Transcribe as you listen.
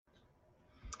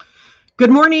Good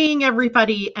morning,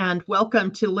 everybody, and welcome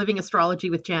to Living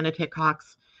Astrology with Janet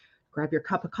Hickox. Grab your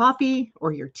cup of coffee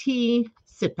or your tea,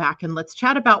 sit back, and let's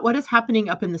chat about what is happening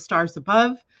up in the stars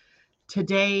above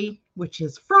today, which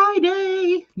is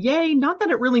Friday. Yay! Not that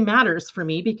it really matters for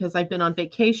me because I've been on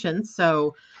vacation,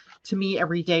 so to me,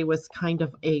 every day was kind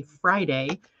of a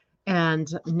Friday.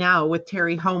 And now with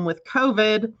Terry home with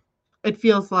COVID, it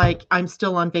feels like I'm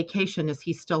still on vacation as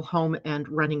he's still home and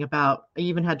running about. I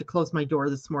even had to close my door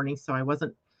this morning so I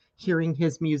wasn't hearing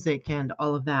his music and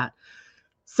all of that.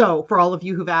 So, for all of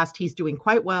you who've asked, he's doing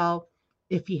quite well.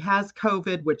 If he has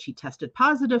COVID, which he tested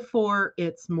positive for,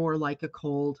 it's more like a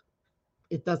cold.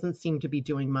 It doesn't seem to be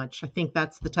doing much. I think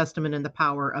that's the testament and the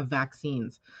power of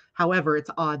vaccines. However,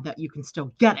 it's odd that you can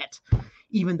still get it,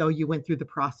 even though you went through the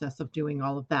process of doing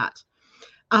all of that.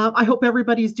 I hope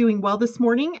everybody's doing well this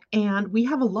morning, and we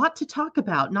have a lot to talk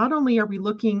about. Not only are we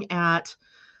looking at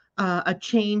a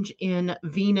change in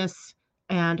Venus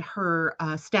and her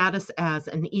status as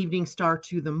an evening star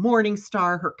to the morning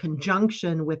star, her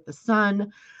conjunction with the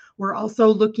sun, we're also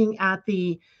looking at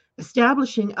the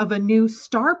establishing of a new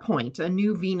star point, a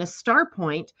new Venus star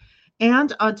point.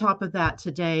 And on top of that,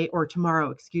 today or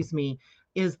tomorrow, excuse me,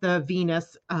 is the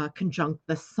Venus conjunct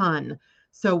the sun.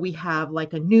 So we have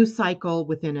like a new cycle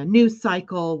within a new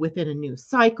cycle within a new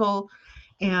cycle.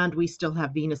 And we still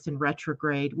have Venus in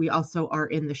retrograde. We also are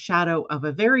in the shadow of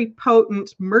a very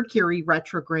potent Mercury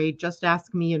retrograde. Just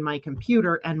ask me and my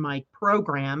computer and my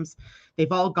programs.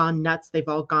 They've all gone nuts. They've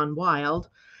all gone wild.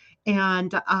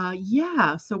 And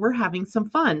yeah, so we're having some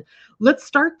fun. Let's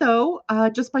start though,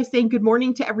 just by saying good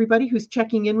morning to everybody who's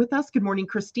checking in with us. Good morning,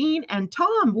 Christine and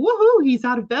Tom. Woohoo, he's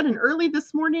out of bed and early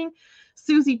this morning.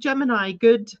 Susie Gemini,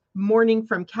 good morning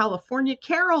from California.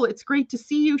 Carol, it's great to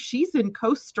see you. She's in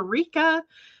Costa Rica.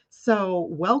 So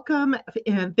welcome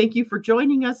and thank you for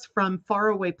joining us from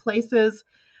faraway places.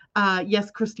 Yes,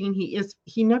 Christine,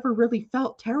 he never really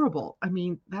felt terrible. I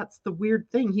mean, that's the weird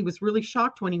thing. He was really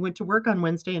shocked when he went to work on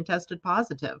Wednesday and tested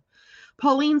positive.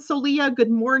 Pauline Solia,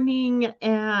 good morning.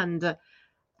 And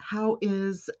how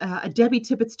is Debbie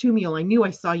Tippett Tumiel? I knew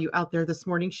I saw you out there this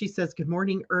morning. She says, good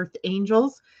morning, Earth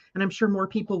Angels. And I'm sure more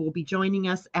people will be joining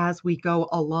us as we go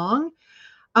along.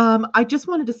 I just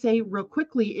wanted to say real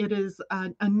quickly, it is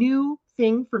a new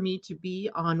thing for me to be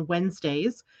on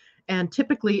Wednesdays. And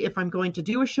typically, if I'm going to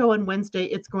do a show on Wednesday,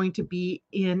 it's going to be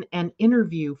in an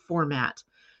interview format.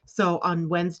 So on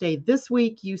Wednesday this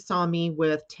week, you saw me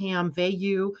with Tam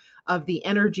Vayu of the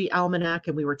Energy Almanac,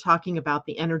 and we were talking about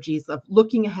the energies of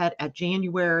looking ahead at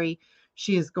January.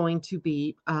 She is going to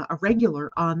be a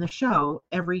regular on the show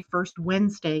every first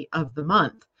Wednesday of the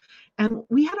month. And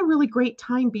we had a really great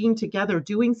time being together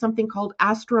doing something called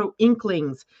Astro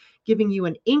Inklings, giving you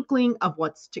an inkling of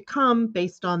what's to come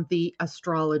based on the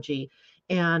astrology.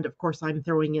 And of course, I'm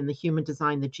throwing in the human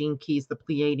design, the gene keys, the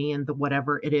Pleiadian, the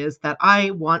whatever it is that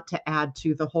I want to add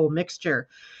to the whole mixture.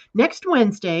 Next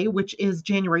Wednesday, which is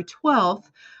January 12th,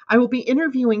 I will be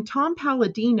interviewing Tom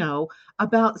Palladino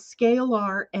about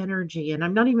scalar energy. And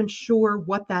I'm not even sure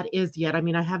what that is yet. I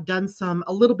mean, I have done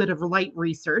a little bit of light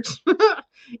research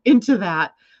into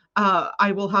that.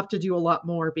 I will have to do a lot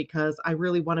more because I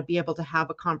really want to be able to have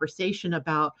a conversation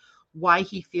about why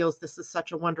he feels this is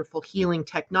such a wonderful healing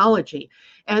technology.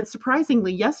 And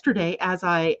surprisingly, yesterday, as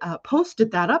I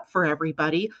posted that up for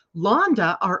everybody,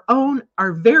 Londa,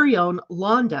 our very own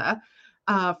Londa,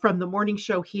 from the morning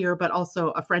show here, but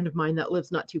also a friend of mine that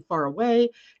lives not too far away,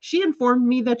 she informed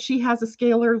me that she has a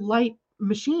scalar light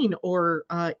machine or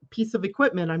piece of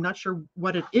equipment. I'm not sure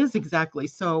what it is exactly.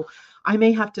 So I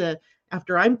may have to,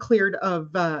 after I'm cleared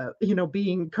of,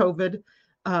 being COVID,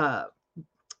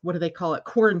 what do they call it?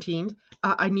 Quarantined.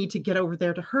 I need to get over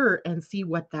there to her and see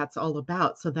what that's all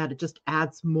about so that it just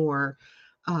adds more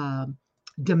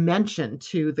dimension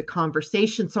to the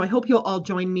conversation. So I hope you'll all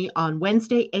join me on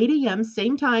Wednesday, 8 a.m.,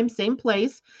 same time, same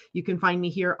place. You can find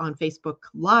me here on Facebook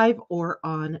Live or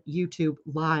on YouTube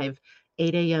Live,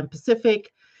 8 a.m.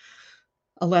 Pacific,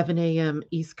 11 a.m.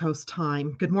 East Coast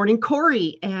time. Good morning,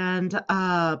 Corey. And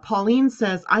Pauline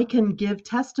says, I can give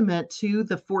testament to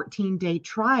the 14-day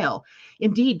trial.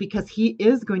 Indeed, because he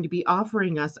is going to be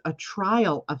offering us a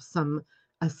trial of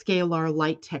a scalar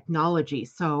light technology.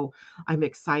 So I'm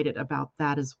excited about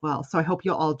that as well. So I hope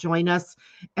you'll all join us.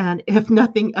 And if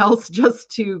nothing else, just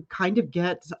to kind of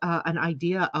get an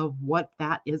idea of what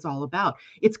that is all about.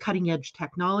 It's cutting edge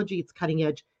technology. It's cutting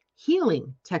edge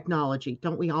healing technology.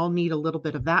 Don't we all need a little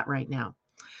bit of that right now?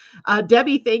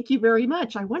 Debbie, thank you very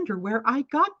much. I wonder where I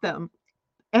got them.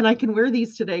 And I can wear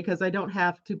these today because I don't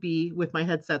have to be with my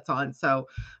headsets on. So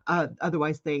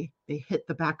otherwise they hit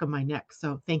the back of my neck.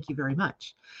 So thank you very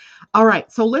much. All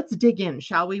right, so let's dig in,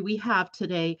 shall we? We have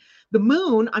today the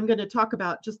moon. I'm going to talk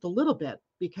about just a little bit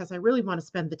because I really want to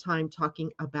spend the time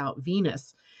talking about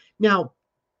Venus. Now,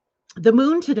 the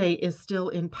moon today is still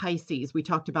in Pisces. We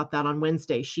talked about that on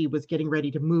Wednesday. She was getting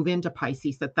ready to move into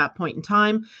Pisces at that point in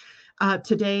time.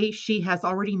 Today, she has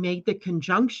already made the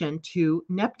conjunction to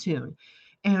Neptune.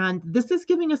 And this is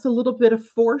giving us a little bit of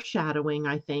foreshadowing,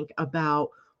 I think, about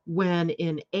when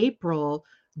in April,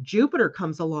 Jupiter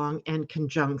comes along and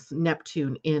conjuncts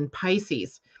Neptune in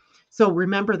Pisces. So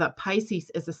remember that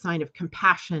Pisces is a sign of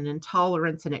compassion and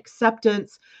tolerance and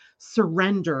acceptance,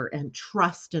 surrender and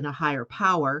trust in a higher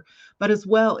power, but as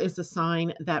well is a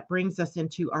sign that brings us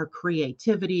into our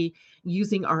creativity,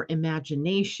 using our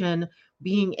imagination,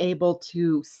 being able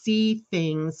to see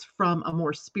things from a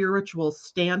more spiritual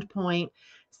standpoint,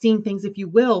 seeing things, if you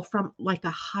will, from like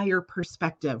a higher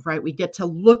perspective, right? We get to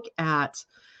look at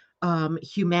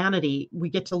humanity. We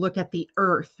get to look at the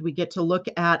earth. We get to look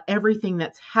at everything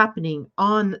that's happening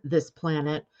on this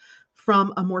planet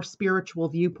from a more spiritual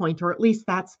viewpoint, or at least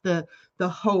that's the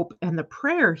hope and the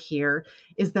prayer here,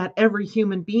 is that every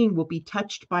human being will be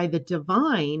touched by the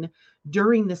divine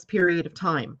during this period of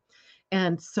time.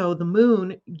 And so the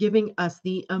moon giving us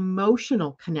the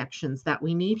emotional connections that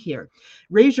we need here.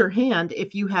 Raise your hand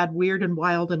if you had weird and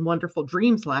wild and wonderful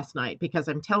dreams last night, because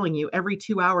I'm telling you, every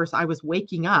 2 hours I was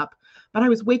waking up, but I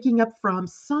was waking up from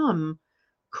some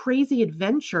crazy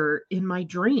adventure in my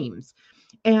dreams.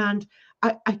 And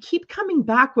I keep coming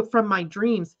back from my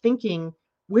dreams thinking,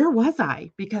 where was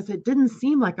I? Because it didn't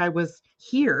seem like I was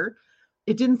here.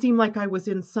 It didn't seem like I was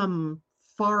in some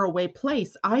far away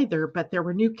place either, but there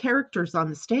were new characters on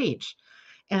the stage.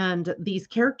 And these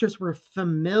characters were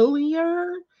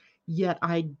familiar, yet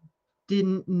I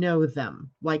didn't know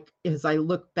them. Like, as I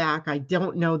look back, I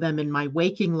don't know them in my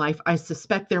waking life. I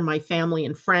suspect they're my family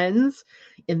and friends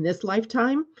in this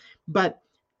lifetime, but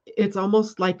it's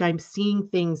almost like I'm seeing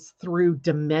things through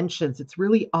dimensions. It's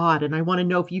really odd. And I want to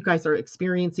know if you guys are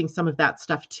experiencing some of that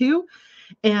stuff too.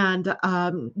 And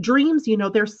dreams,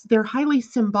 they're highly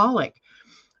symbolic.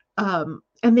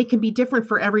 And they can be different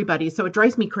for everybody. So it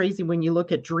drives me crazy when you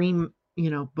look at dream,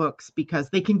 books, because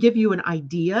they can give you an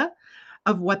idea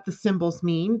of what the symbols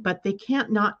mean, but they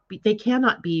cannot be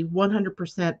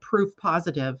 100% proof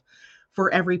positive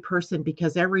for every person,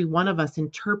 because every one of us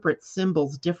interprets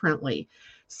symbols differently.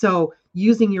 So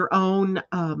using your own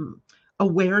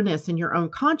awareness and your own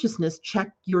consciousness,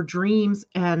 check your dreams,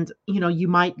 and you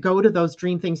might go to those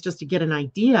dream things just to get an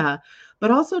idea,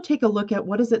 but also take a look at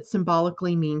what does it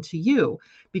symbolically mean to you,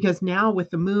 because now with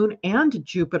the moon and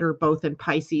Jupiter both in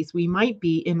Pisces, we might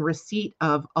be in receipt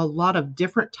of a lot of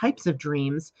different types of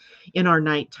dreams in our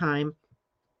nighttime,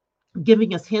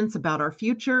 giving us hints about our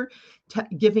future,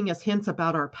 giving us hints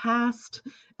about our past,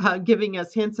 giving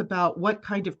us hints about what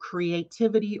kind of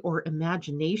creativity or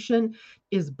imagination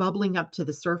is bubbling up to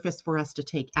the surface for us to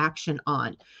take action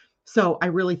on. So I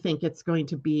really think it's going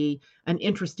to be an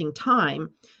interesting time.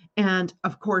 And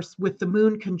of course, with the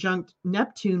moon conjunct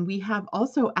Neptune, we have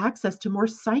also access to more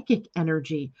psychic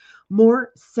energy,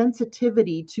 more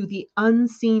sensitivity to the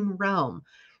unseen realm.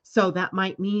 So that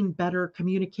might mean better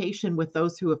communication with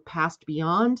those who have passed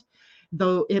beyond,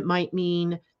 though it might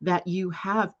mean that you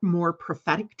have more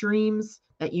prophetic dreams,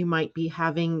 that you might be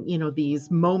having, these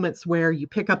moments where you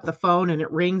pick up the phone and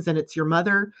it rings and it's your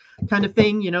mother kind of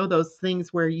thing, those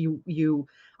things where you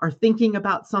are thinking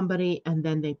about somebody and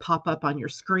then they pop up on your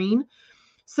screen.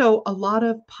 So a lot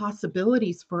of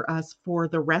possibilities for us for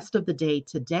the rest of the day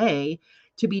today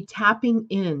to be tapping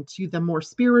into the more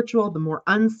spiritual, the more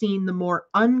unseen, the more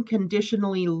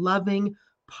unconditionally loving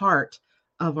part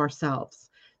of ourselves.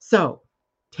 So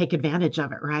take advantage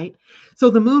of it, right? So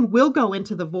the moon will go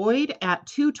into the void at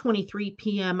 2:23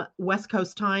 p.m. West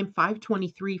Coast time,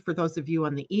 5:23 for those of you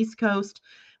on the East Coast.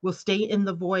 We'll stay in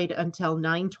the void until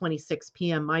 9:26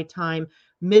 p.m. my time,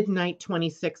 midnight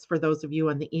 26 for those of you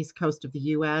on the East Coast of the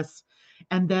US,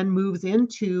 and then moves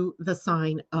into the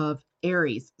sign of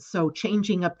Aries. So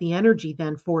changing up the energy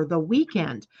then for the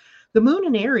weekend. The moon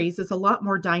in Aries is a lot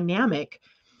more dynamic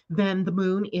than the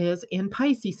moon is in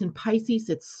Pisces. In Pisces,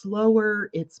 it's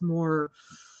slower, it's more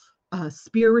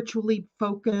spiritually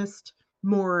focused,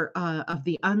 more of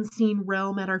the unseen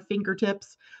realm at our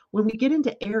fingertips. When we get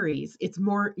into Aries, it's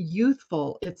more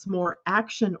youthful, it's more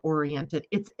action oriented,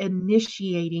 it's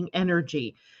initiating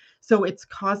energy. So it's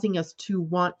causing us to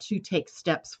want to take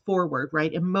steps forward,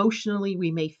 right? Emotionally, we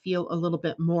may feel a little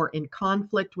bit more in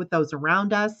conflict with those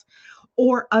around us,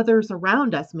 or others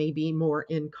around us may be more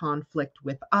in conflict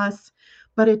with us.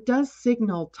 but it does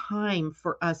signal time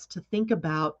for us to think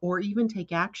about or even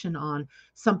take action on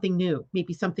something new,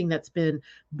 maybe something that's been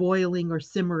boiling or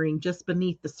simmering just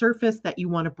beneath the surface that you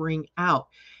want to bring out.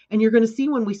 And you're going to see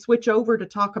when we switch over to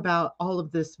talk about all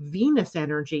of this Venus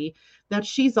energy that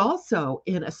she's also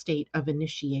in a state of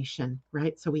initiation,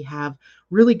 right? So we have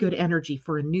really good energy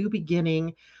for a new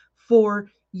beginning, for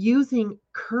using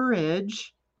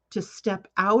courage to step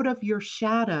out of your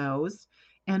shadows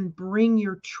and bring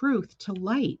your truth to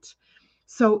light.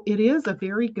 So it is a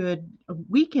very good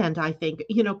weekend, I think,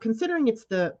 considering it's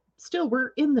we're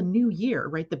in the new year,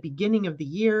 right? The beginning of the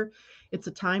year. It's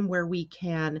a time where we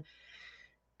can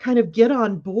kind of get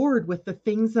on board with the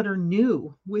things that are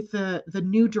new, with the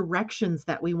new directions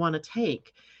that we want to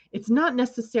take. It's not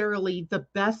necessarily the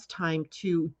best time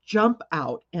to jump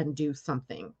out and do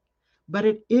something, but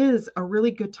it is a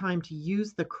really good time to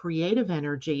use the creative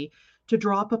energy to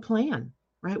draw up a plan,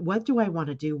 right? What do I want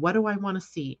to do? What do I want to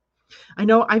see? I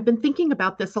know I've been thinking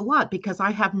about this a lot because I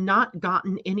have not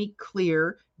gotten any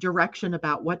clear direction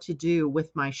about what to do with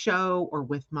my show or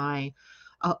with my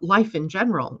life in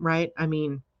general, right? I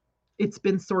mean, it's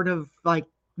been sort of like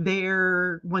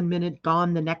there one minute,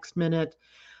 gone the next minute.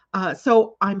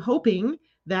 So I'm hoping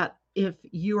that if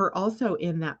you are also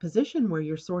in that position where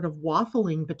you're sort of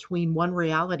waffling between one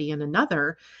reality and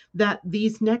another, that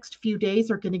these next few days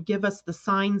are going to give us the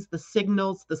signs, the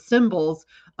signals, the symbols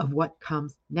of what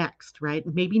comes next, right?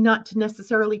 Maybe not to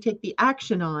necessarily take the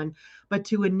action on, but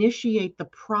to initiate the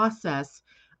process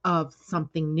of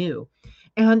something new.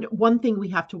 And one thing we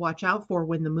have to watch out for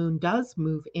when the moon does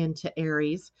move into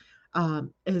Aries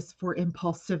is for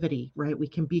impulsivity, right? We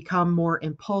can become more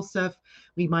impulsive.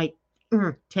 We might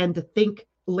tend to think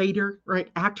later, right?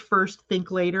 Act first,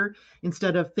 think later,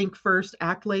 instead of think first,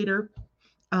 act later.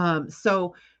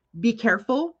 So be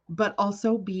careful, but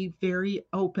also be very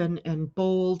open and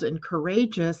bold and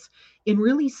courageous in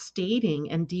really stating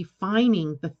and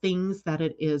defining the things that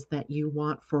it is that you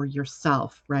want for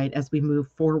yourself, right? As we move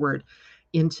forward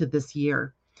into this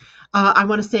year. I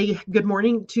want to say good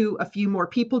morning to a few more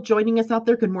people joining us out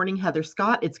there. Good morning, Heather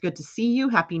Scott. It's good to see you.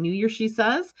 Happy New Year, she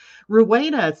says.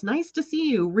 Rueda, it's nice to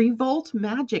see you. Revolt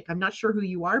Magic. I'm not sure who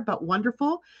you are, but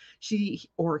wonderful. She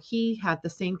or he had the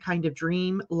same kind of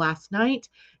dream last night.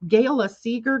 Gayla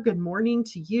Seeger, good morning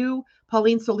to you.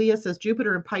 Pauline Solia says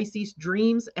Jupiter and Pisces,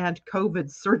 dreams and COVID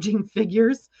surging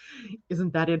figures.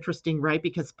 Isn't that interesting, right?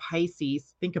 Because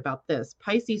Pisces, think about this.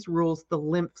 Pisces rules the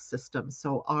lymph system.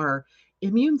 So our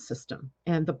immune system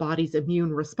and the body's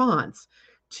immune response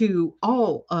to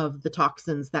all of the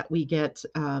toxins that we get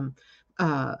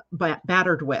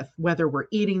battered with, whether we're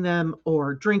eating them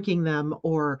or drinking them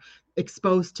or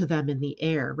exposed to them in the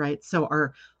air, right? So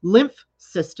our lymph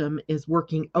system is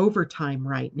working overtime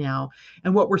right now.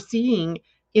 And what we're seeing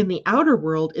in the outer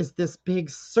world is this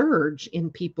big surge in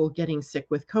people getting sick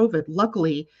with COVID.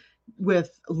 Luckily,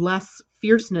 with less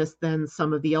fierceness than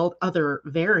some of the other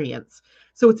variants.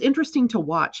 So it's interesting to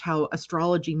watch how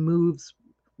astrology moves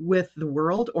with the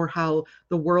world, or how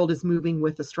the world is moving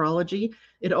with astrology.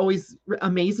 It always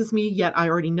amazes me, yet I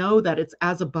already know that it's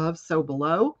as above, so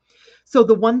below. So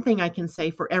the one thing I can say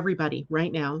for everybody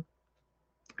right now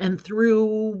and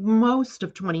through most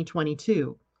of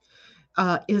 2022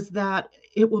 is that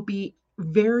it will be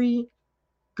very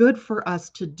good for us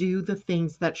to do the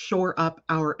things that shore up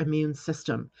our immune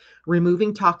system,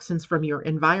 removing toxins from your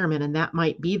environment. And that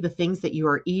might be the things that you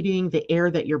are eating, the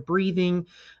air that you're breathing,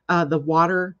 the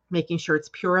water, making sure it's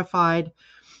purified,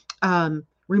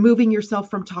 removing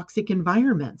yourself from toxic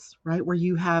environments, right? Where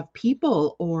you have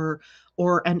people or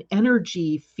an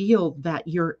energy field that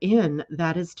you're in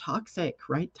that is toxic,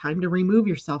 right? Time to remove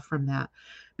yourself from that.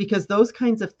 Because those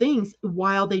kinds of things,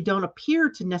 while they don't appear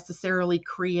to necessarily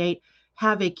create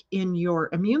havoc in your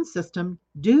immune system,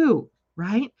 do,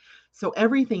 right? So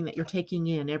everything that you're taking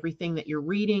in, everything that you're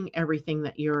reading, everything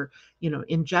that you're,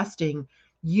 ingesting,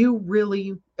 you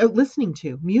really listening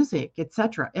to music,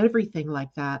 etc., everything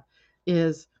like that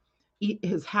is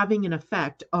having an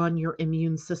effect on your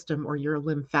immune system or your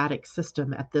lymphatic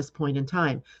system at this point in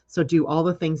time. So do all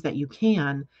the things that you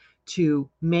can to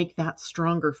make that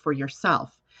stronger for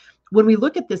yourself. When we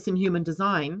look at this in human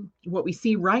design, what we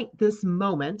see right this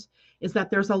moment is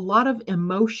that there's a lot of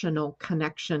emotional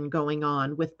connection going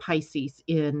on with Pisces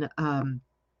in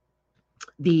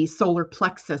the solar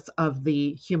plexus of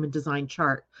the human design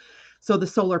chart. So the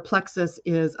solar plexus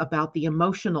is about the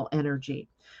emotional energy.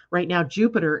 Right now,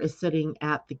 Jupiter is sitting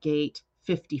at the gate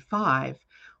 55,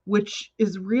 which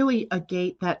is really a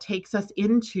gate that takes us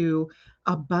into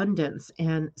abundance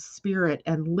and spirit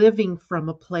and living from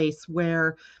a place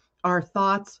where our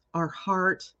thoughts, our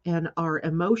heart, and our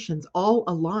emotions all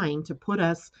align to put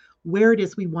us where it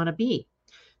is we want to be.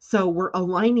 So we're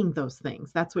aligning those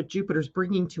things. That's what Jupiter's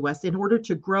bringing to us in order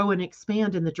to grow and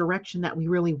expand in the direction that we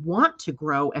really want to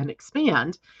grow and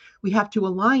expand. We have to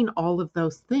align all of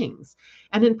those things.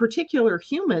 And in particular,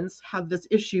 humans have this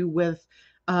issue with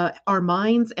our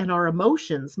minds and our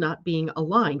emotions not being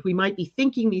aligned. We might be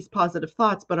thinking these positive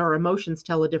thoughts, but our emotions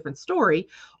tell a different story.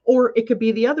 Or it could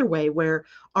be the other way, where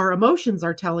our emotions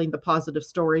are telling the positive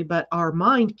story, but our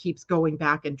mind keeps going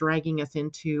back and dragging us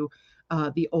into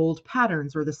the old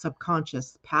patterns or the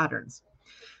subconscious patterns.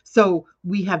 So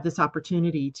we have this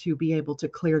opportunity to be able to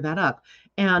clear that up.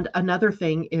 And another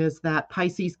thing is that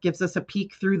Pisces gives us a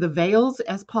peek through the veils,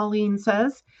 as Pauline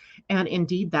says. And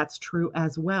indeed, that's true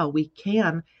as well. We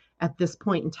can, at this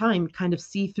point in time, kind of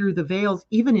see through the veils,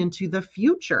 even into the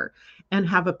future, and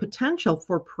have a potential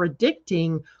for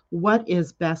predicting what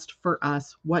is best for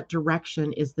us, what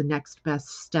direction is the next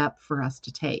best step for us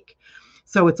to take.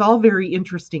 So it's all very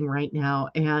interesting right now.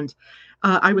 And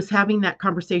I was having that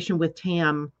conversation with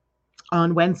Tam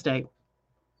on Wednesday.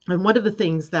 And one of the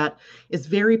things that is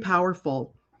very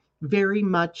powerful, very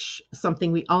much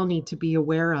something we all need to be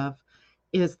aware of,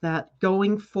 is that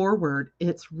going forward,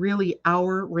 it's really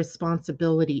our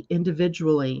responsibility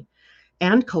individually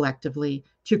and collectively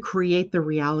to create the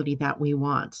reality that we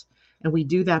want. And we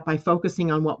do that by focusing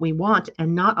on what we want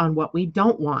and not on what we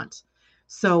don't want.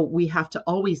 So we have to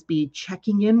always be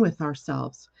checking in with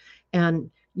ourselves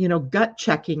and, gut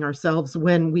checking ourselves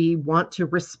when we want to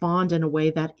respond in a way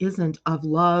that isn't of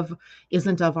love,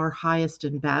 isn't of our highest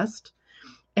and best.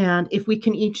 And if we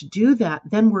can each do that,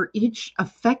 then we're each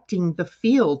affecting the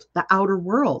field, the outer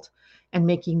world, and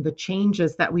making the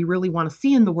changes that we really want to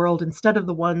see in the world instead of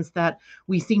the ones that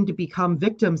we seem to become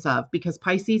victims of. Because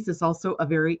Pisces is also a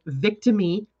very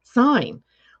victim-y sign,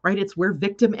 right? It's where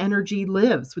victim energy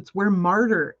lives, it's where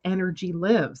martyr energy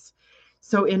lives.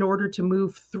 So, in order to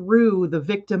move through the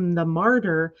victim, the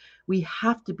martyr, we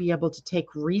have to be able to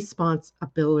take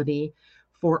responsibility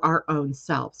for our own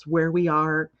selves, where we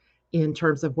are in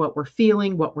terms of what we're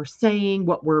feeling, what we're saying,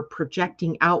 what we're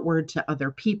projecting outward to other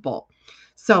people.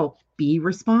 So be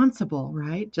responsible,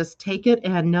 right? Just take it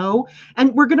and know.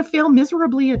 And we're going to fail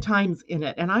miserably at times in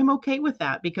it. And I'm okay with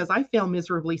that because I fail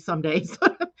miserably some days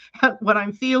at what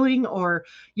I'm feeling or,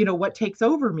 what takes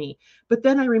over me. But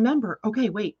then I remember, okay,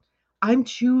 wait, I'm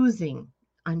choosing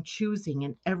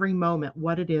in every moment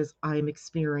what it is I'm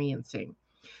experiencing.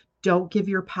 Don't give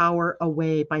your power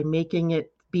away by making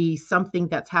it be something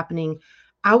that's happening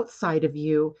outside of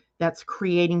you that's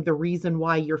creating the reason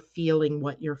why you're feeling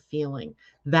what you're feeling.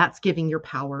 That's giving your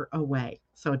power away.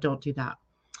 So don't do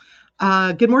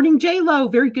that. Good morning, J-Lo.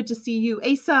 Very good to see you.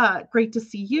 Asa, great to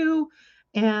see you.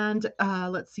 And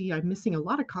let's see, I'm missing a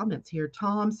lot of comments here.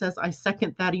 Tom says, I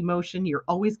second that emotion. You're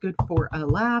always good for a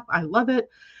laugh. I love it.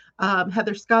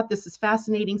 Heather Scott, this is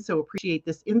fascinating. So appreciate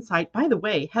this insight. By the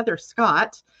way, Heather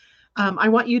Scott, I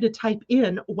want you to type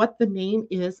in what the name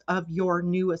is of your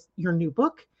new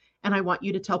book, and I want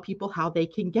you to tell people how they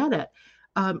can get it.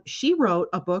 She wrote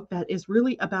a book that is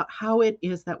really about how it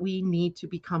is that we need to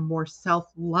become more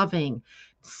self-loving,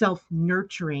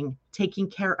 self-nurturing, taking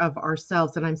care of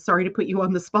ourselves. And I'm sorry to put you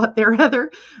on the spot there,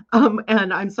 Heather.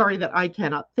 And I'm sorry that I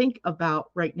cannot think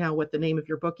about right now what the name of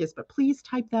your book is, but please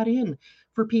type that in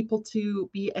for people to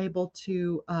be able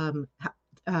to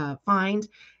find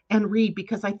and read,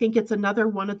 because I think it's another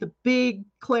one of the big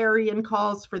clarion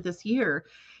calls for this year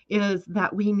is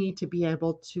that we need to be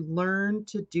able to learn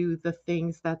to do the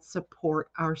things that support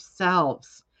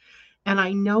ourselves. And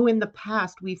I know in the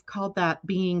past we've called that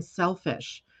being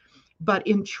selfish, but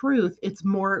in truth, it's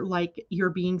more like you're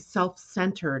being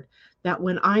self-centered, that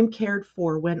when I'm cared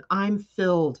for, when I'm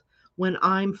filled, when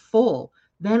I'm full,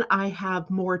 then I have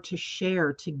more to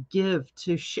share, to give,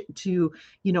 to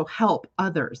help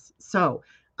others. So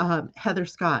Heather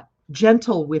Scott,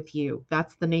 Gentle with You.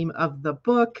 That's the name of the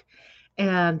book.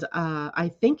 And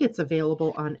I think it's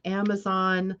available on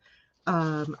Amazon.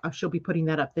 She'll be putting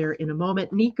that up there in a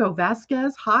moment. Nico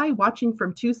Vasquez, hi, watching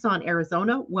from Tucson,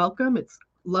 Arizona. Welcome. It's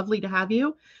lovely to have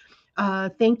you.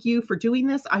 Thank you for doing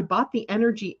this. I bought the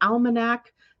Energy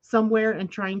Almanac somewhere and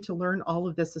trying to learn all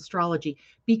of this astrology.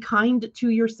 Be kind to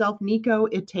yourself, Nico.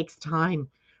 It takes time,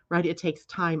 right? It takes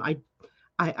time.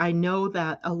 I know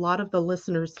that a lot of the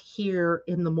listeners here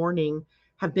in the morning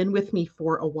have been with me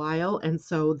for a while, and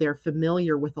so they're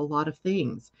familiar with a lot of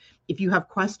things. If you have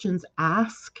questions,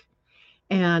 ask,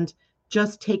 and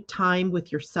just take time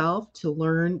with yourself to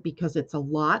learn, because it's a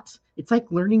lot. It's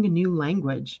like learning a new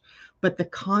language, but the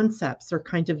concepts are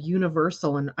kind of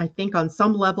universal. And I think on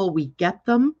some level we get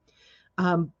them,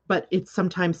 but it's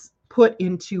sometimes put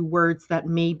into words that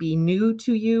may be new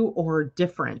to you or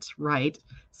different, right?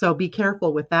 So be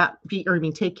careful with that.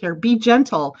 Take care. Be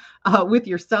gentle with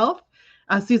yourself.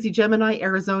 Susie Gemini,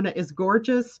 Arizona is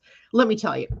gorgeous. Let me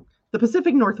tell you, the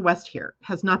Pacific Northwest here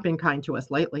has not been kind to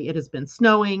us lately. It has been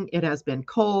snowing. It has been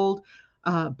cold,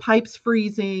 pipes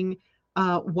freezing.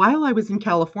 While I was in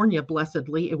California,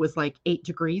 blessedly, it was like 8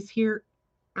 degrees here.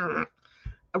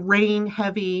 Rain,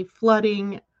 heavy,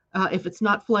 flooding. If it's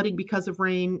not flooding because of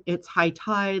rain, it's high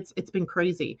tides. It's been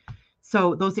crazy.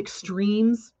 So those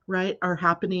extremes, right, are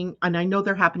happening, and I know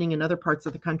they're happening in other parts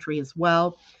of the country as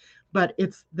well. But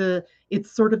it's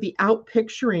sort of the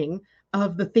outpicturing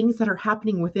of the things that are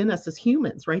happening within us as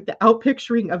humans, right? The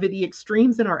outpicturing of the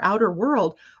extremes in our outer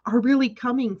world are really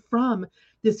coming from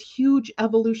this huge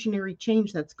evolutionary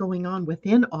change that's going on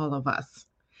within all of us.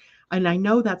 And I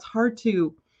know that's hard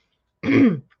to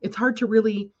it's hard to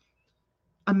really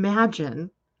imagine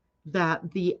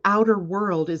that the outer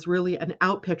world is really an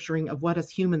outpicturing of what us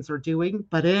humans are doing,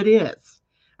 but it is,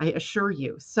 I assure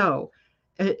you. So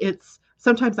it's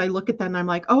sometimes I look at that and I'm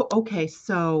like, oh, okay,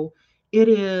 so it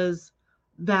is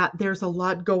that there's a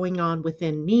lot going on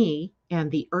within me, and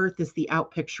the earth is the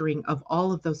outpicturing of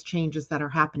all of those changes that are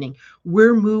happening.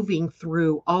 We're moving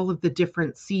through all of the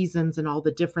different seasons and all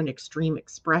the different extreme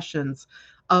expressions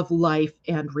of life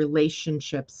and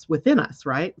relationships within us,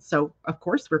 right? So, of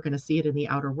course, we're going to see it in the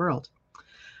outer world.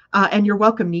 And you're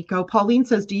welcome, Nico. Pauline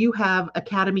says, do you have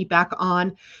Academy back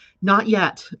on? Not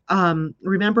yet.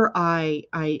 Remember,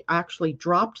 I actually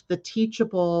dropped the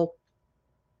Teachable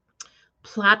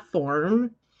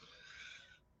platform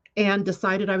and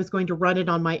decided I was going to run it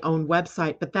on my own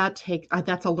website, but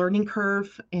that's a learning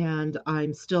curve, and I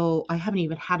haven't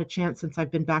even had a chance since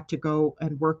I've been back to go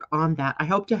and work on that. I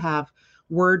hope to have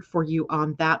word for you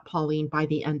on that, Pauline, by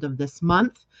the end of this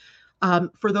month.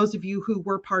 For those of you who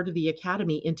were part of the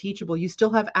Academy in Teachable, you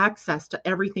still have access to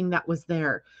everything that was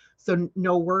there. So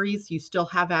no worries, you still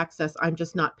have access. I'm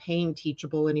just not paying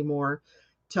Teachable anymore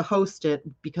to host it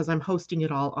because I'm hosting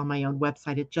it all on my own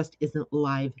website. It just isn't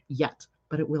live yet,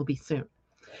 but it will be soon.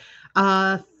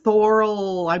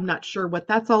 Thorl, I'm not sure what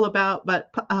that's all about, but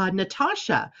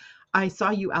Natasha, I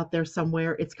saw you out there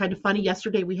somewhere. It's kind of funny.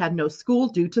 Yesterday we had no school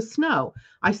due to snow.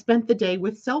 I spent the day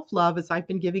with self-love as I've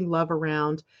been giving love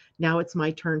around. Now it's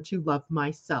my turn to love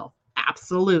myself.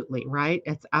 Absolutely, right?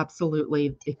 It's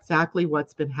absolutely exactly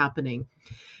what's been happening.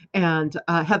 And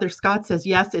Heather Scott says,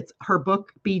 yes, it's her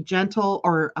book, Be Gentle,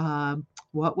 or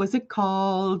what was it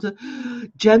called?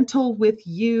 Gentle with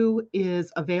You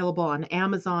is available on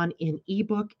Amazon in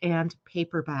ebook and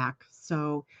paperback.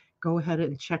 So go ahead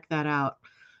and check that out.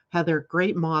 Heather,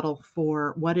 great model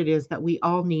for what it is that we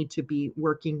all need to be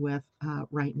working with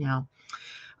right now.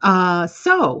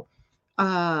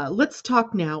 Let's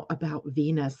talk now about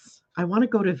Venus. I want to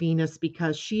go to Venus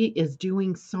because she is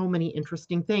doing so many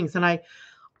interesting things. And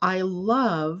I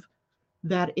love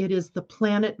that it is the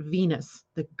planet Venus,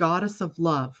 the goddess of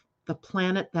love, the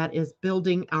planet that is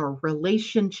building our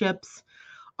relationships,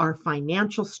 our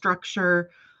financial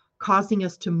structure, causing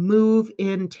us to move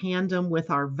in tandem with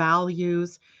our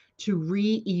values, to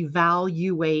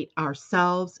reevaluate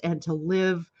ourselves and to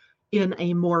live in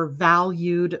a more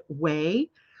valued way.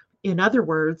 In other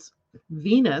words,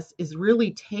 Venus is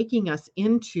really taking us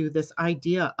into this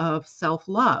idea of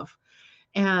self-love.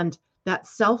 And that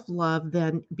self-love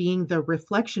then being the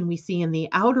reflection we see in the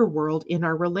outer world in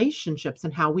our relationships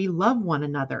and how we love one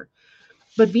another.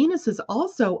 But Venus is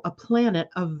also a planet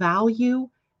of value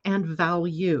and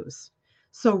values.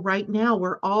 So right now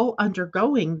we're all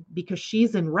undergoing, because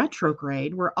she's in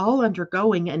retrograde, we're all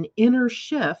undergoing an inner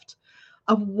shift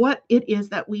of what it is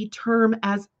that we term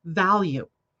as value.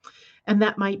 And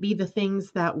that might be the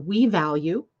things that we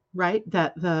value, right?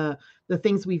 That the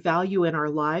things we value in our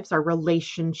lives, our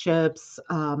relationships,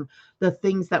 the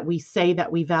things that we say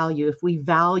that we value. If we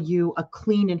value a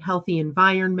clean and healthy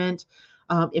environment,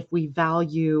 if we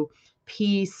value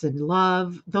peace and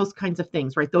love, those kinds of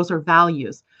things, right? Those are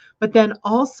values. But then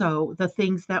also the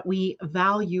things that we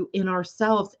value in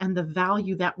ourselves and the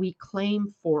value that we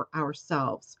claim for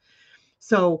ourselves.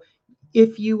 So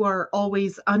if you are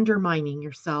always undermining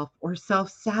yourself or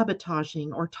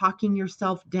self-sabotaging or talking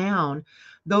yourself down,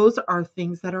 those are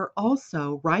things that are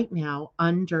also right now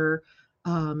under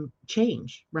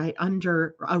change, right?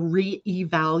 Under a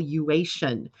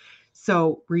reevaluation.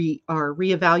 So we are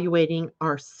reevaluating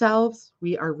ourselves.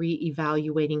 We are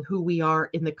reevaluating who we are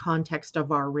in the context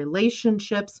of our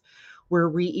relationships.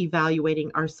 We're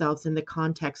reevaluating ourselves in the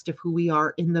context of who we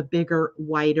are in the bigger,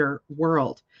 wider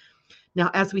world.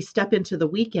 Now, as we step into the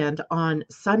weekend on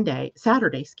Saturday,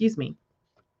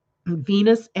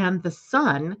 Venus and the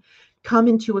sun come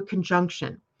into a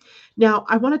conjunction. Now,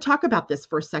 I want to talk about this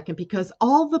for a second because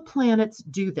all the planets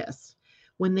do this.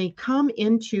 When they come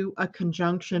into a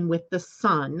conjunction with the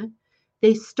sun,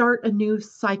 they start a new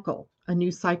cycle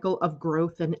of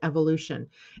growth and evolution.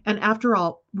 And after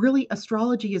all, really,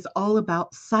 astrology is all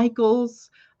about cycles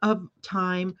of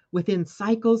time within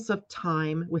cycles of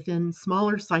time within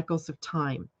smaller cycles of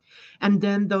time. And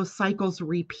then those cycles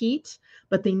repeat,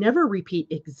 but they never repeat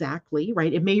exactly,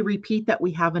 right? It may repeat that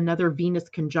we have another Venus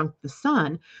conjunct the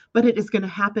sun, but it is going to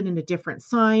happen in a different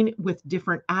sign with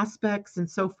different aspects and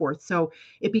so forth. So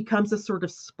it becomes a sort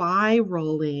of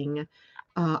spiraling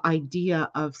idea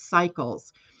of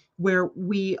cycles where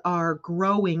we are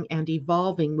growing and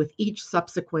evolving with each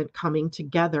subsequent coming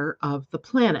together of the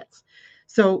planets.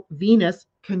 So Venus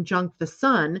conjunct the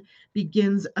sun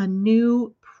begins a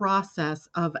new process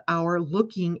of our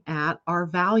looking at our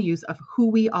values of who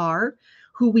we are,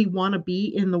 who we want to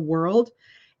be in the world.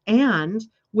 And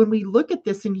when we look at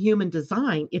this in human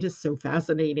design, it is so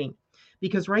fascinating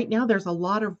because right now there's a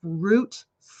lot of root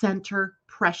center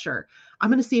pressure. I'm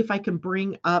going to see if I can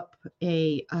bring up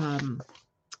a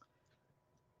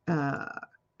uh,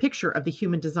 picture of the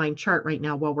human design chart right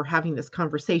now while we're having this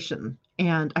conversation.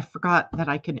 And I forgot that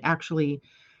I can actually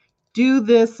do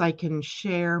this. I can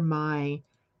share my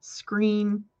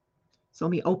screen. So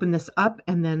let me open this up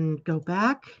and then go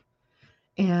back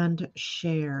and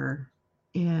share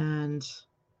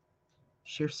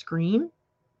screen,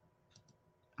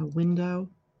 a window.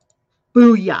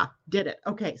 Booyah, did it.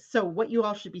 Okay, so what you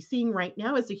all should be seeing right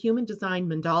now is a human design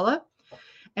mandala.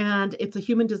 And it's a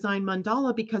human design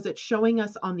mandala because it's showing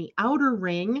us on the outer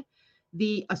ring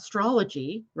the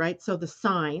astrology, right? So the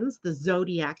signs, the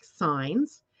zodiac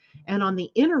signs. And on the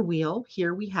inner wheel,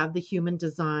 here we have the human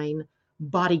design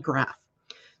body graph.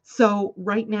 So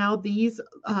right now,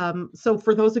 so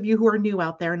for those of you who are new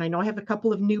out there, and I know I have a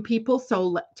couple of new people, so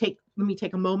let me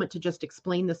take a moment to just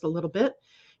explain this a little bit.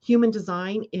 Human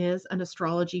design is an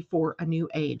astrology for a new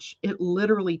age. It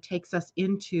literally takes us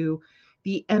into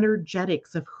the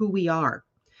energetics of who we are.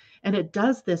 And it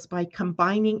does this by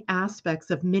combining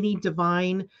aspects of many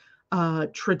divine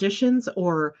traditions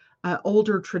or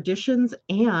older traditions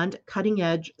and cutting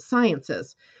edge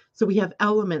sciences. So we have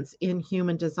elements in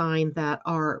human design that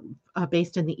are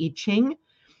based in the I Ching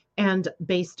and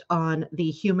based on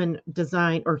the human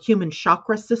design or human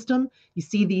chakra system. You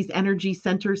see these energy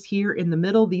centers here in the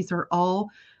middle. These are all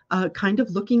kind of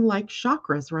looking like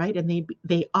chakras, right? And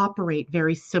they operate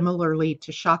very similarly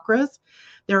to chakras.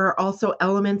 There are also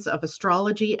elements of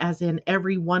astrology, as in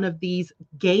every one of these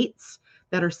gates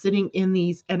that are sitting in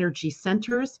these energy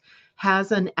centers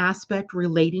has an aspect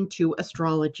relating to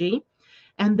astrology.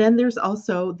 And then there's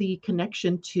also the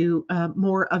connection to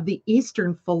more of the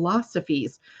Eastern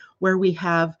philosophies, where we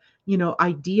have,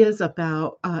 ideas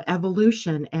about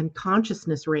evolution and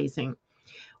consciousness raising.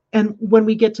 And when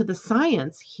we get to the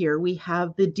science here, we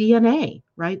have the DNA,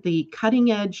 right? The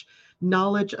cutting edge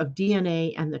knowledge of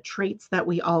DNA and the traits that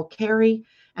we all carry.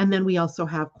 And then we also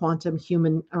have quantum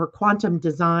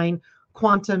design,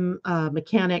 quantum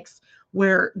mechanics,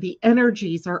 where the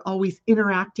energies are always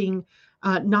interacting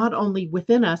not only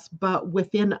within us, but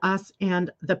within us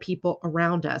and the people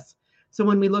around us. So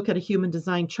when we look at a human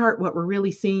design chart, what we're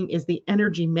really seeing is the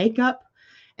energy makeup.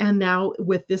 And now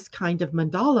with this kind of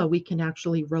mandala, we can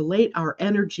actually relate our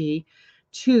energy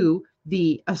to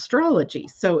the astrology.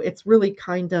 So it's really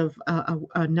kind of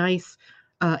a nice,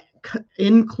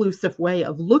 inclusive way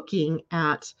of looking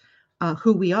at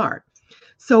who we are.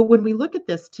 So when we look at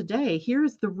this today,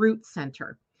 here's the root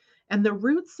center. And the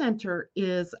root center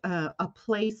is a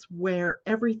place where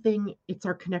it's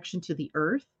our connection to the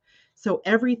earth. So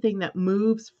everything that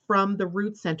moves from the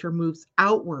root center moves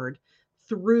outward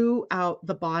throughout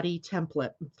the body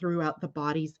template, throughout the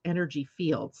body's energy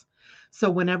fields. So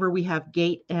whenever we have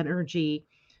gate energy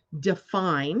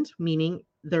defined, meaning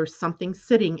there's something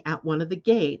sitting at one of the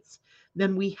gates,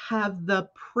 then we have the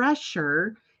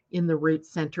pressure in the root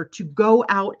center to go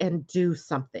out and do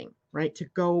something, right? To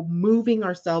go moving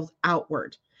ourselves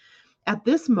outward. At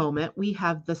this moment, we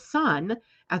have the sun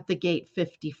at the gate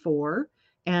 54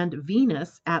 and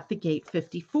Venus at the gate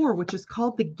 54, which is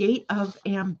called the gate of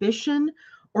ambition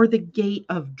or the gate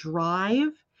of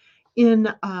drive.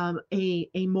 In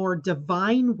a more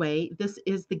divine way, this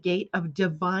is the gate of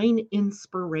divine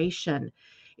inspiration.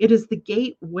 It is the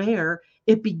gate where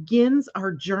it begins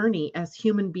our journey as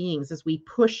human beings, as we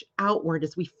push outward,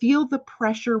 as we feel the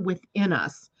pressure within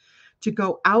us to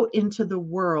go out into the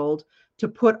world, to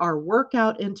put our work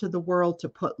out into the world, to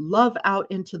put love out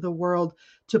into the world,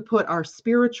 to put our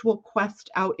spiritual quest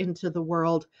out into the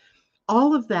world.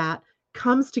 All of that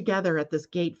comes together at this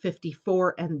gate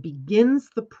 54 and begins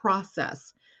the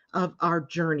process of our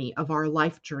journey, of our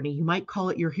life journey. You might call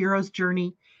it your hero's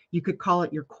journey. You could call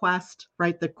it your quest,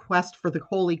 right? The quest for the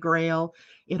Holy Grail.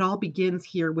 It all begins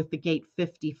here with the gate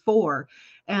 54.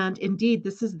 And indeed,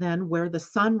 this is then where the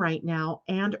sun right now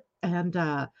and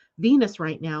Venus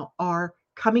right now are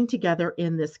coming together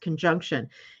in this conjunction.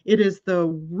 It is the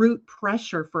root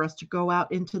pressure for us to go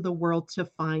out into the world to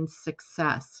find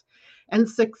success. And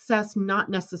success, not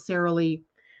necessarily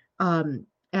um,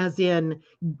 as in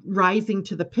rising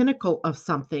to the pinnacle of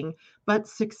something, but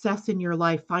success in your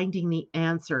life, finding the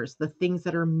answers, the things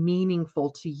that are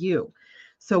meaningful to you.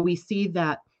 So we see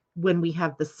that when we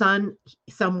have the sun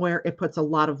somewhere, it puts a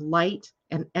lot of light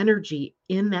and energy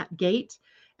in that gate.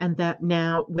 And that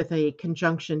now, with a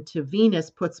conjunction to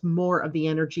Venus, puts more of the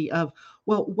energy of,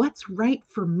 well, what's right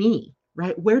for me,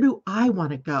 right? Where do I want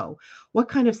to go? What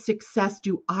kind of success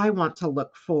do I want to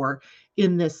look for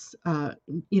in this,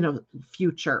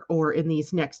 future, or in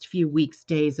these next few weeks,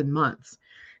 days, and months?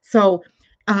 So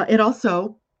it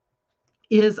also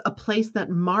is a place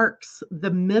that marks the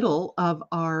middle of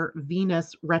our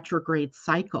Venus retrograde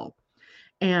cycle,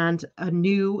 and a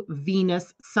new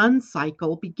Venus sun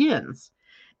cycle begins.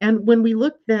 And when we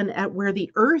look then at where the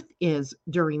Earth is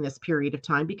during this period of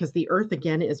time, because the Earth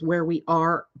again is where we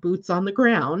are, boots on the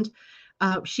ground,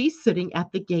 she's sitting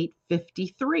at the gate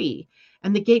 53.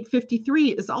 And the gate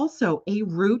 53 is also a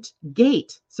root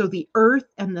gate. So the Earth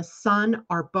and the sun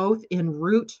are both in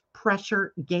root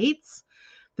pressure gates.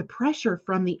 The pressure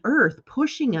from the Earth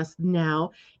pushing us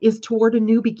now is toward a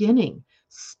new beginning,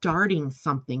 starting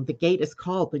something. The gate is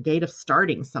called the gate of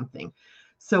starting something.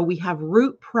 So we have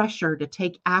root pressure to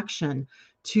take action,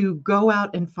 to go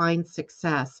out and find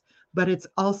success, but it's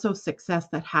also success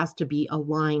that has to be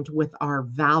aligned with our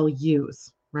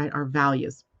values, right? Our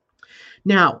values.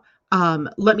 Now,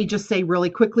 let me just say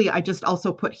really quickly, I just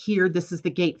also put here, this is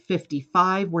the gate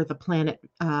 55 where the planet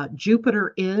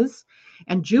Jupiter is.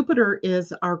 And Jupiter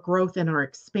is our growth and our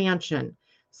expansion.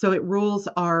 So it rules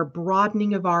our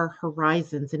broadening of our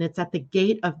horizons. And it's at the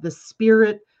gate of the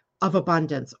spirit of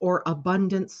abundance, or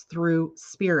abundance through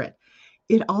spirit.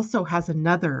 It also has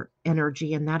another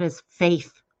energy, and that is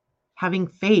faith, having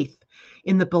faith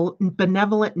in the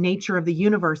benevolent nature of the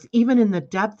universe, even in the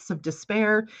depths of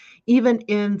despair, even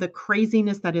in the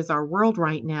craziness that is our world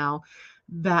right now,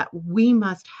 that we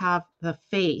must have the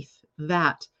faith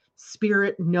that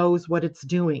spirit knows what it's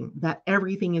doing, that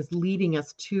everything is leading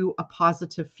us to a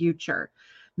positive future,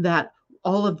 that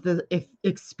all of the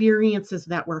experiences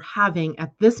that we're having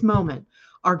at this moment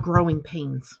are growing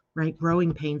pains, right?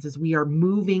 Growing pains as we are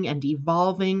moving and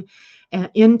evolving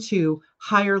into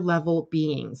higher level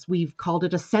beings. We've called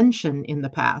it ascension in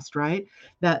the past, right?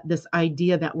 That this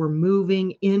idea that we're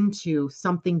moving into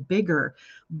something bigger,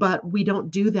 but we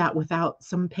don't do that without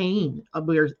some pain.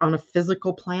 We're on a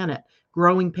physical planet.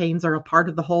 Growing pains are a part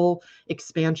of the whole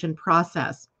expansion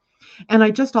process. And I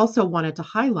just also wanted to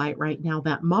highlight right now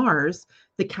that Mars,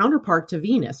 the counterpart to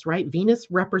Venus, right? Venus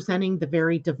representing the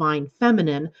very divine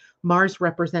feminine, Mars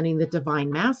representing the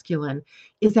divine masculine,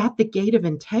 is at the gate of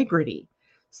integrity.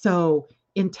 So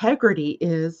integrity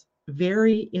is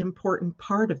very important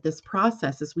part of this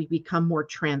process as we become more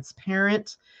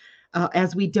transparent,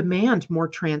 as we demand more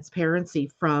transparency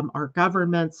from our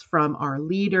governments, from our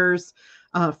leaders,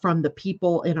 from the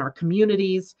people in our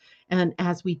communities, and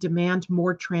as we demand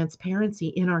more transparency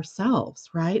in ourselves,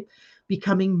 right?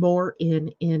 Becoming more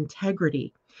in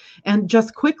integrity. And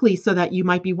just quickly, so that you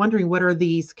might be wondering, what are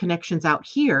these connections out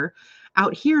here?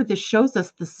 Out here, this shows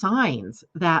us the signs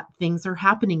that things are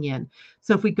happening in.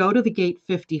 So if we go to the gate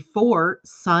 54,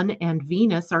 Sun and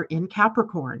Venus are in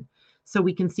Capricorn. So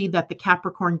we can see that the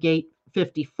Capricorn gate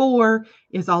 54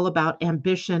 is all about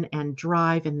ambition and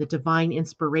drive and the divine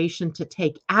inspiration to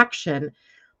take action,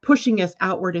 pushing us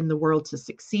outward in the world to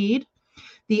succeed.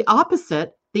 The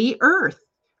opposite, the earth,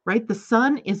 right? The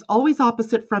sun is always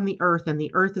opposite from the earth, and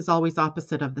the earth is always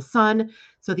opposite of the sun.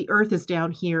 So the earth is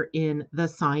down here in the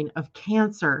sign of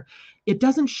Cancer. It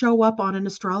doesn't show up on an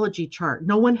astrology chart.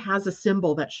 No one has a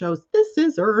symbol that shows this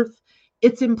is earth.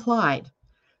 It's implied.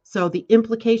 So the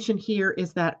implication here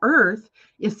is that Earth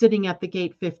is sitting at the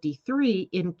gate 53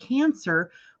 in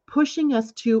Cancer, pushing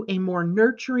us to a more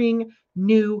nurturing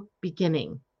new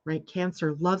beginning, right?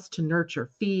 Cancer loves to nurture,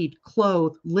 feed,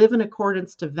 clothe, live in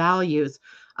accordance to values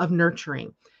of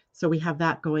nurturing. So we have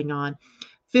that going on.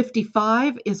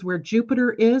 55 is where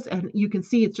Jupiter is, and you can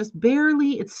see it's just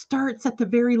barely, it starts at the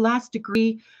very last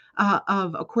degree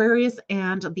of Aquarius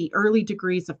and the early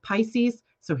degrees of Pisces.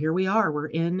 So here we are, we're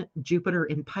in Jupiter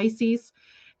in Pisces,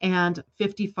 and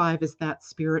 55 is that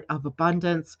spirit of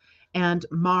abundance. And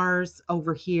Mars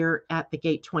over here at the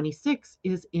gate 26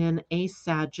 is in a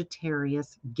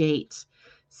Sagittarius gate.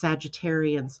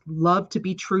 Sagittarians love to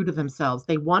be true to themselves.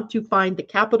 They want to find the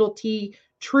capital T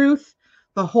truth,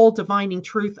 the whole divining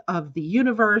truth of the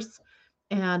universe.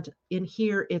 And in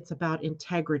here, it's about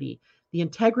integrity. The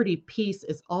integrity piece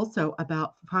is also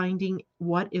about finding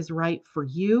what is right for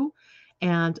you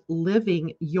and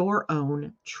living your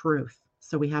own truth.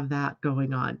 So we have that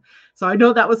going on. So I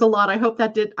know that was a lot. I hope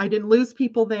that I didn't lose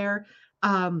people there.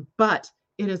 But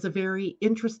it is a very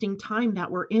interesting time that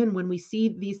we're in when we see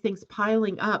these things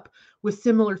piling up with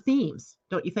similar themes,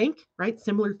 don't you think? Right?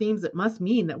 Similar themes, it must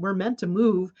mean that we're meant to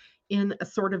move in a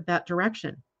sort of that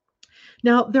direction.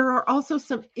 Now, there are also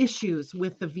some issues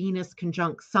with the Venus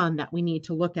conjunct Sun that we need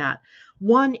to look at.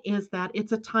 One is that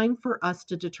it's a time for us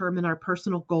to determine our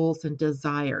personal goals and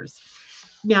desires.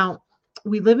 Now,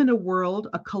 we live in a world,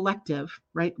 a collective,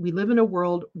 right? We live in a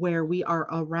world where we are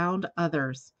around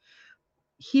others.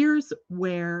 Here's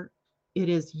where it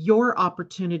is your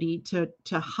opportunity to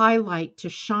highlight, to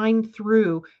shine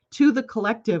through to the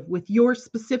collective with your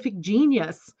specific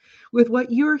genius, with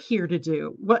what you're here to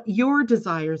do, what your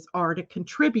desires are to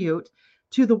contribute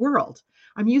to the world.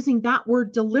 I'm using that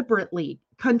word deliberately,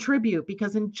 contribute,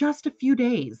 because in just a few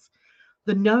days,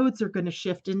 the nodes are going to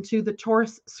shift into the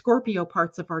Taurus Scorpio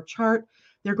parts of our chart.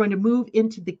 They're going to move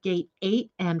into the gate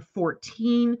 8 and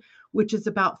 14, which is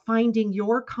about finding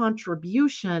your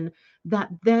contribution that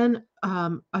then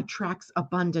attracts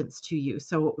abundance to you.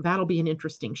 So that'll be an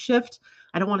interesting shift.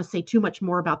 I don't want to say too much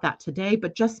more about that today,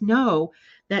 but just know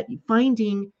that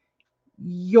finding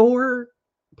your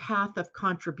path of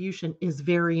contribution is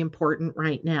very important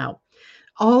right now.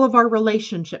 All of our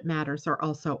relationship matters are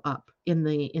also up in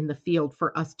the field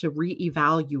for us to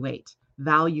reevaluate,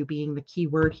 value being the key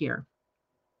word here.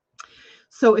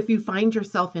 So if you find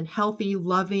yourself in healthy,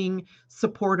 loving,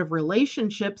 supportive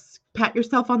relationships, pat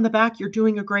yourself on the back, you're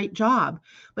doing a great job.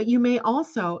 But you may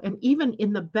also, and even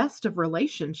in the best of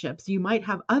relationships, you might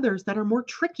have others that are more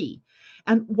tricky.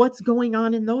 And what's going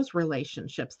on in those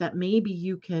relationships that maybe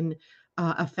you can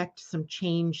affect some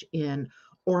change in,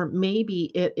 or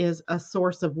maybe it is a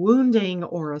source of wounding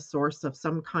or a source of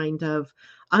some kind of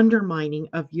undermining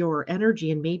of your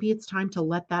energy. And maybe it's time to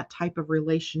let that type of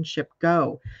relationship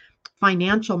go.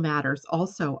 Financial matters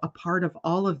also a part of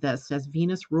all of this as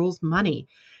Venus rules money.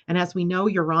 And as we know,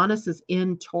 Uranus is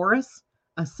in Taurus,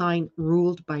 a sign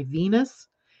ruled by Venus.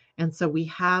 And so we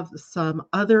have some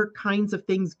other kinds of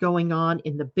things going on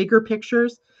in the bigger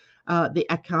pictures, the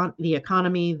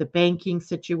economy, the banking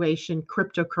situation,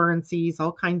 cryptocurrencies,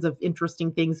 all kinds of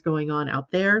interesting things going on out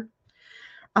there.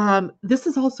 This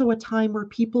is also a time where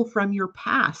people from your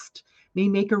past may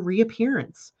make a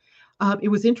reappearance. It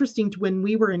was interesting when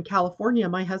we were in California,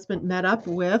 my husband met up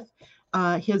with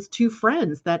his two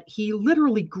friends that he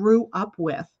literally grew up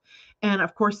with. And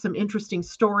of course, some interesting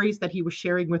stories that he was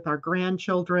sharing with our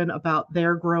grandchildren about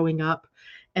their growing up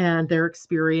and their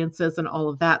experiences and all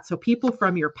of that. So people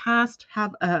from your past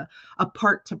have a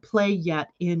part to play yet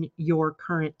in your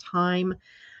current time.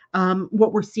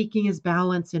 What we're seeking is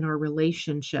balance in our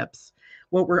relationships.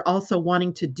 What we're also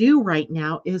wanting to do right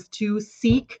now is to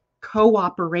seek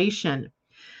cooperation.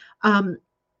 Um,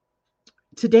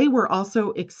 Today, we're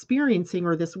also experiencing,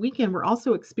 or this weekend, we're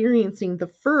also experiencing the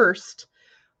first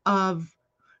of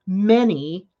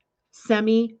many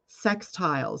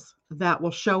semi-sextiles that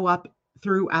will show up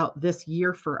throughout this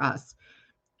year for us.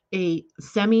 A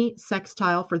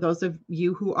semi-sextile, for those of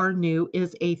you who are new,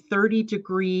 is a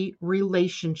 30-degree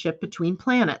relationship between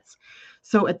planets.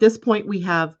 So at this point, we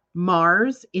have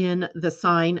Mars in the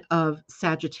sign of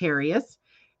Sagittarius.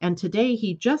 And today,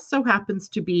 he just so happens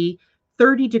to be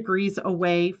 30 degrees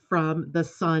away from the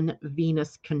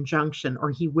Sun-Venus conjunction, or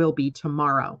he will be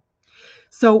tomorrow.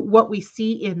 So what we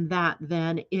see in that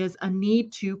then is a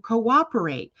need to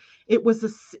cooperate.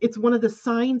 It's one of the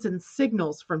signs and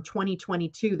signals from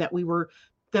 2022 that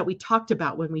we talked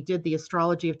about when we did the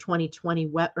astrology of 2020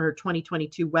 or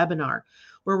 2022 webinar,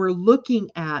 where we're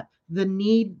looking at the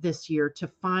need this year to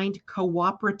find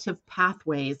cooperative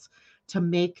pathways to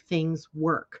make things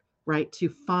work, right? To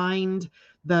find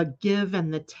the give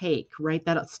and the take, right?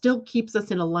 That still keeps us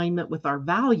in alignment with our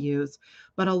values,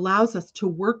 but allows us to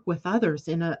work with others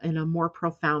in a more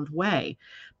profound way.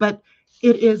 But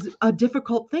it is a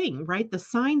difficult thing, right? The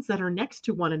signs that are next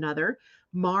to one another,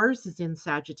 Mars is in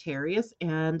Sagittarius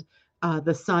and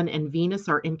the Sun and Venus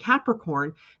are in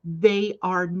Capricorn. They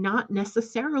are not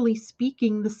necessarily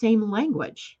speaking the same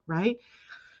language, right?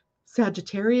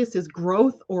 Sagittarius is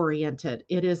growth oriented,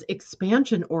 it is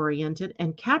expansion oriented,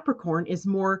 and Capricorn is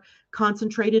more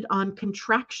concentrated on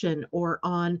contraction or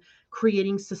on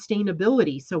creating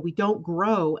sustainability. So we don't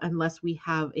grow unless we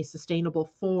have a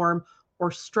sustainable form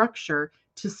or structure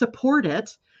to support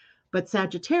it. But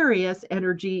Sagittarius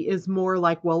energy is more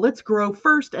like, well, let's grow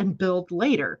first and build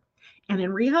later. And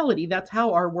in reality, that's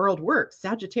how our world works.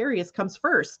 Sagittarius comes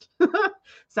first.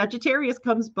 Sagittarius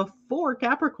comes before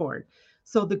Capricorn.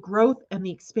 So the growth and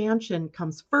the expansion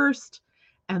comes first,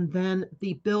 and then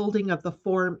the building of the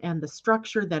form and the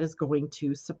structure that is going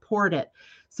to support it.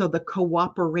 So the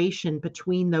cooperation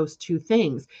between those two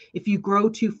things. If you grow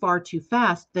too far too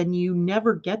fast, then you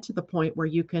never get to the point where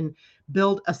you can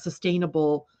build a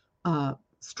sustainable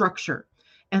structure.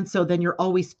 And so then you're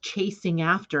always chasing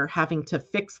after having to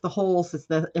fix the holes as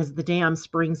the dam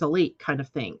springs a leak kind of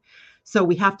thing. So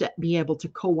we have to be able to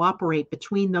cooperate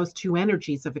between those two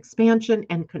energies of expansion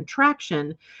and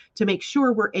contraction to make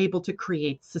sure we're able to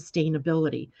create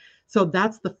sustainability. So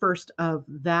that's the first of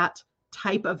that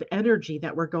type of energy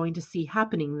that we're going to see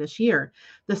happening this year.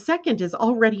 The second is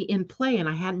already in play, and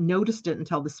I hadn't noticed it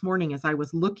until this morning as I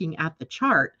was looking at the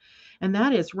chart. And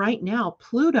that is right now,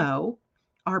 Pluto,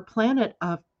 our planet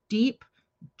of deep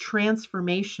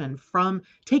transformation from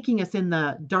taking us in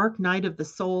the dark night of the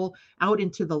soul out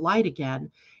into the light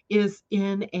again, is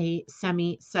in a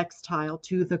semi-sextile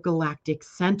to the galactic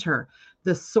center,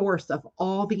 the source of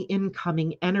all the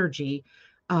incoming energy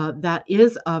that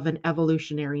is of an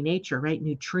evolutionary nature, right?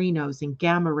 Neutrinos and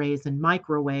gamma rays and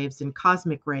microwaves and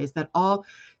cosmic rays that all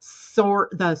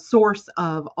the source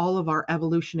of all of our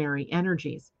evolutionary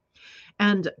energies.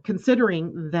 And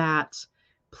considering that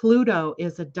Pluto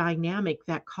is a dynamic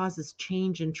that causes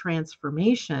change and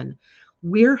transformation,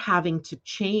 we're having to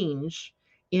change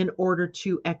in order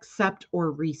to accept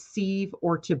or receive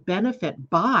or to benefit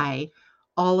by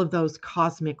all of those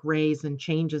cosmic rays and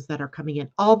changes that are coming in,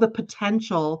 all the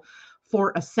potential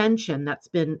for ascension that's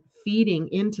been feeding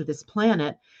into this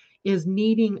planet is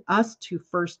needing us to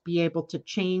first be able to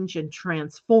change and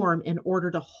transform in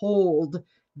order to hold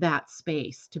that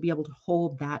space, to be able to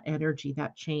hold that energy,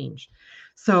 that change.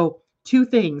 So two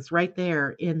things right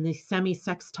there in the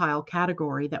semi-sextile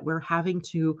category that we're having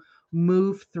to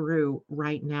move through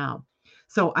right now.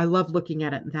 So I love looking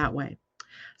at it that way.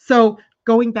 So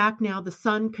going back now, the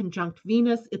Sun conjunct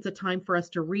Venus, it's a time for us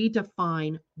to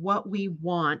redefine what we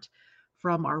want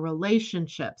from our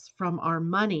relationships, from our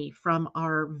money, from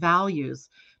our values,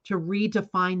 to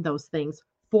redefine those things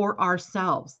for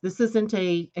ourselves. This isn't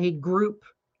a group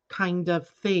kind of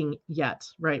thing yet,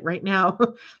 right? Right now,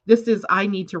 this is, I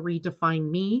need to redefine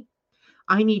me.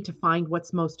 I need to find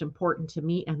what's most important to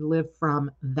me and live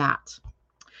from that.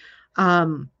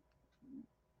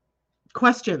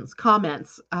 Questions,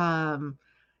 comments.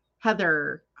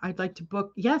 Heather, I'd like to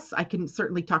book. Yes, I can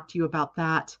certainly talk to you about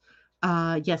that.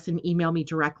 Yes, and email me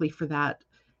directly for that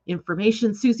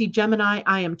information. Susie Gemini,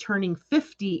 I am turning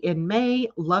 50 in May,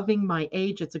 loving my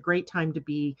age. It's a great time to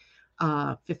be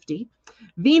 50.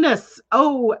 Venus,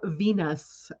 oh,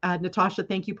 Venus. Natasha,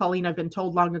 thank you, Pauline. I've been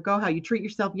told long ago how you treat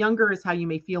yourself younger is how you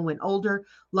may feel when older.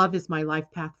 Love is my life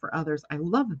path for others. I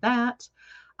love that.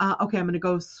 Okay, I'm going to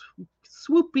go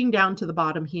swooping down to the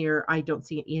bottom here. I don't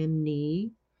see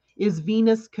any. Is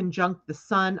Venus conjunct the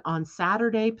Sun on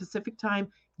Saturday, Pacific time?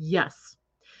 Yes.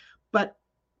 But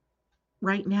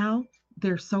right now,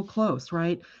 they're so close,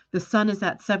 right? The Sun is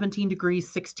at 17 degrees,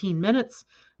 16 minutes.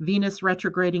 Venus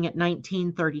retrograding at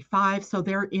 1935. So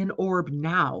they're in orb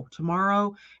now.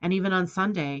 Tomorrow and even on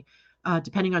Sunday,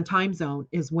 depending on time zone,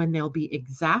 is when they'll be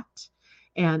exact.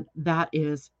 And that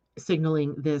is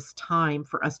signaling this time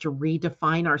for us to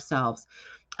redefine ourselves.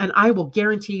 And I will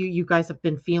guarantee you, you guys have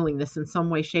been feeling this in some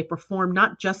way, shape, or form,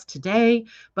 not just today,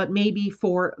 but maybe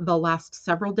for the last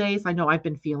several days. I know I've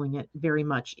been feeling it very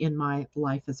much in my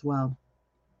life as well.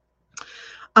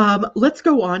 Let's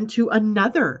go on to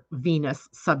another Venus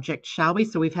subject, shall we?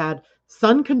 So we've had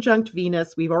Sun conjunct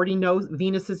Venus. We've already know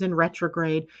Venus is in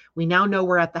retrograde. We now know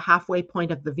we're at the halfway point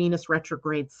of the Venus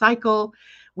retrograde cycle.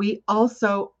 We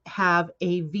also have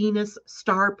a Venus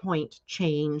star point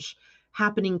change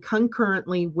happening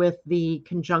concurrently with the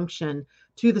conjunction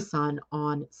to the Sun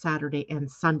on Saturday and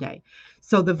Sunday.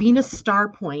 So the Venus star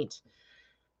point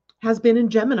has been in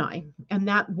Gemini, and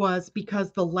that was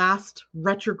because the last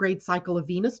retrograde cycle of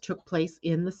Venus took place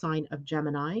in the sign of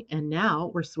Gemini, and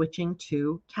now we're switching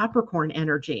to Capricorn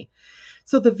energy.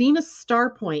 So the Venus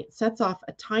star point sets off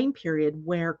a time period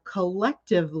where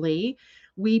collectively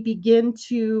we begin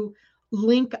to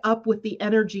link up with the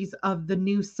energies of the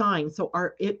new sign. So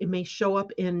it may show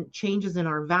up in changes in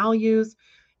our values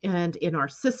and in our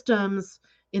systems,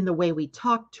 in the way we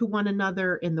talk to one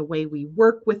another, in the way we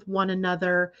work with one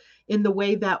another, in the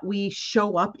way that we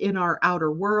show up in our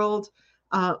outer world.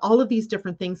 All of these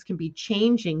different things can be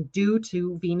changing due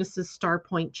to Venus's star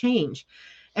point change.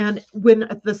 And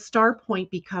when the star point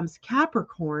becomes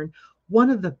Capricorn, one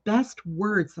of the best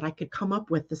words that I could come up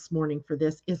with this morning for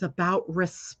this is about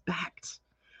respect,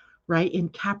 right? In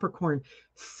Capricorn,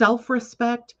 self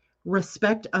respect,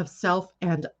 respect of self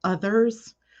and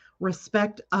others,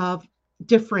 respect of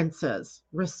differences,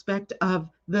 respect of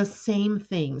the same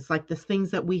things, like the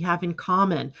things that we have in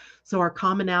common. So, our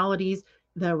commonalities,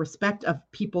 the respect of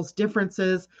people's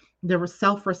differences, the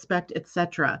self respect,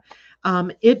 etc.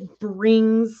 It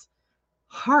brings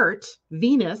heart,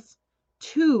 Venus,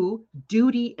 to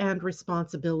duty and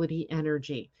responsibility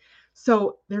energy.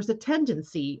 So there's a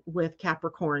tendency with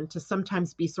Capricorn to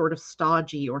sometimes be sort of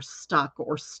stodgy or stuck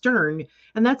or stern,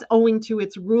 and that's owing to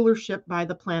its rulership by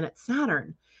the planet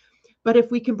Saturn. But if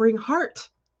we can bring heart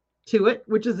to it,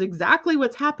 which is exactly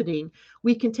what's happening,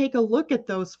 we can take a look at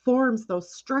those forms,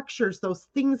 those structures, those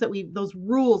things that those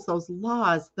rules, those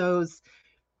laws, those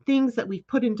things that we've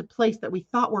put into place that we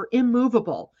thought were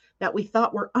immovable, that we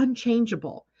thought were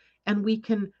unchangeable. And we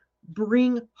can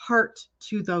bring heart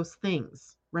to those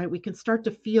things, right? We can start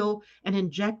to feel and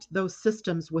inject those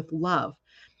systems with love.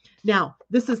 Now,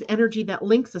 this is energy that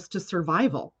links us to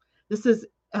survival. This is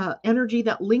energy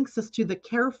that links us to the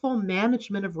careful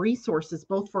management of resources,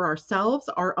 both for ourselves,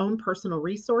 our own personal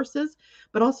resources,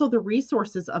 but also the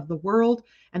resources of the world.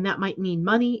 And that might mean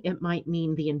money, it might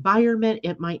mean the environment,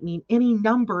 it might mean any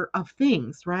number of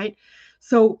things, right?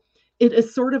 So it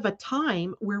is sort of a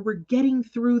time where we're getting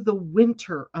through the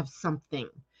winter of something,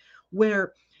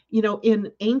 where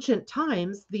in ancient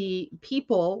times, the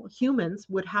people, humans,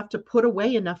 would have to put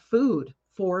away enough food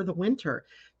for the winter.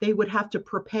 They would have to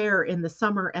prepare in the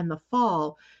summer and the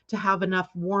fall to have enough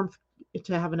warmth,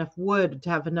 to have enough wood, to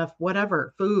have enough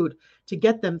whatever food to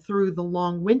get them through the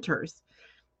long winters,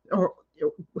 or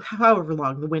however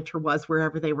long the winter was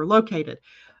wherever they were located.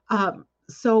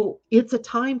 So it's a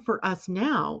time for us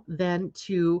now then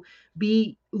to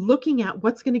be looking at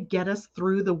what's going to get us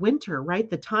through the winter, right?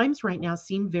 The times right now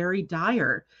seem very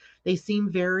dire. They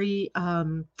seem very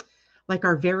like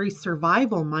our very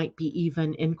survival might be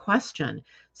even in question.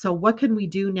 So what can we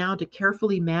do now to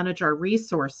carefully manage our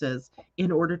resources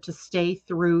in order to stay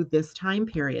through this time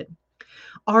period?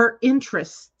 Our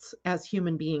interests as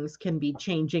human beings can be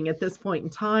changing at this point in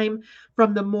time,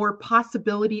 from the more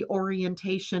possibility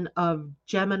orientation of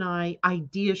Gemini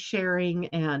idea sharing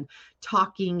and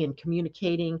talking and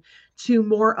communicating, to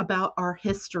more about our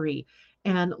history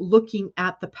and looking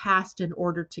at the past in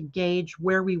order to gauge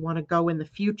where we want to go in the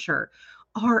future,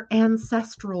 our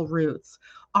ancestral roots,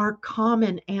 our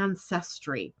common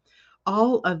ancestry.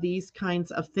 All of these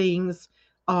kinds of things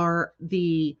are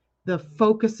the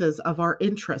focuses of our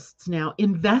interests now,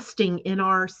 investing in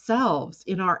ourselves,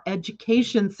 in our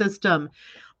education system,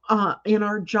 in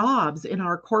our jobs, in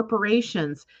our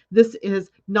corporations. This is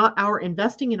not our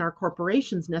investing in our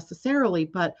corporations necessarily,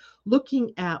 but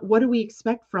looking at what do we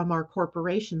expect from our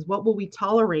corporations? What will we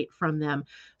tolerate from them?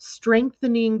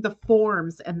 Strengthening the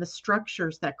forms and the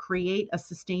structures that create a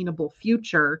sustainable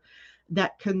future,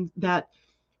 that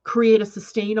create a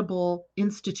sustainable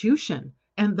institution.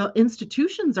 And the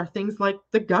institutions are things like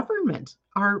the government,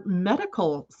 our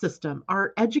medical system,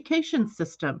 our education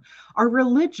system, our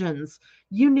religions,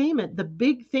 you name it. The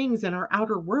big things in our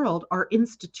outer world are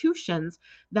institutions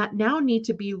that now need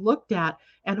to be looked at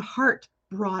and heart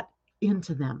brought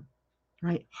into them,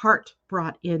 right? Heart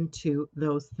brought into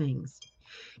those things.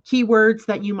 Keywords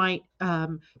that you might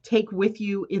take with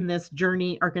you in this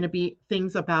journey are going to be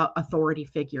things about authority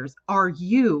figures. Are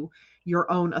you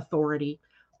your own authority,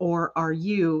 or are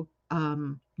you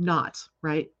not,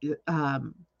 right?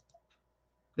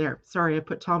 There, sorry, I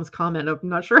put Tom's comment. I'm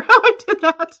not sure how I did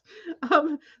that.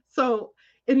 So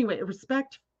anyway,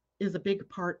 respect is a big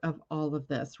part of all of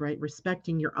this, right?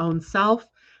 Respecting your own self,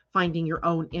 finding your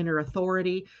own inner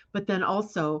authority, but then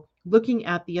also looking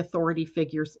at the authority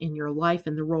figures in your life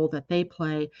and the role that they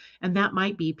play. And that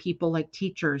might be people like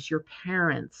teachers, your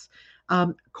parents,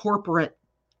 corporate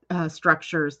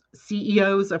structures,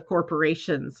 CEOs of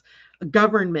corporations,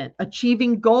 government,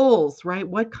 achieving goals, right?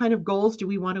 What kind of goals do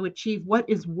we want to achieve? What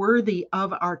is worthy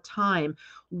of our time?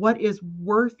 What is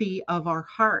worthy of our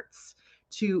hearts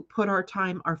to put our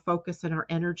time, our focus, and our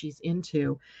energies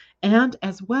into? And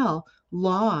as well,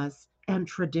 laws and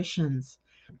traditions.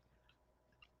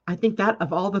 I think that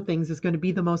of all the things is going to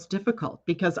be the most difficult,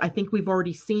 because I think we've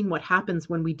already seen what happens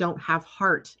when we don't have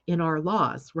heart in our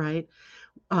laws, right?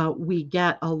 We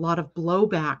get a lot of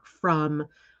blowback from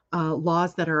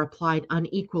laws that are applied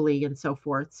unequally and so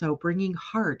forth. So bringing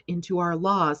heart into our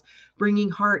laws, bringing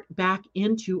heart back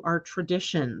into our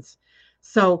traditions.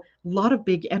 So a lot of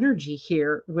big energy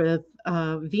here with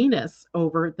Venus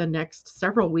over the next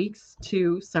several weeks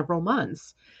to several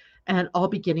months, and all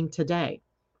beginning today,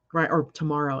 right? Or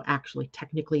tomorrow, actually,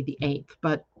 technically the 8th,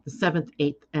 but the 7th,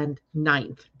 8th, and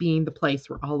 9th being the place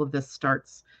where all of this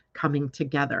starts coming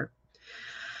together.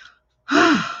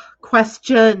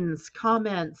 Questions,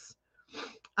 comments.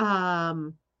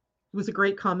 It was a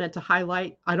great comment to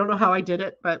highlight. I don't know how I did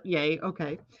it, but yay.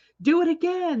 Okay. Do it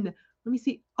again. Let me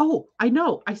see. Oh, I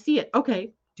know. I see it.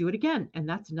 Okay. Do it again. And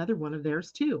that's another one of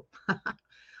theirs too.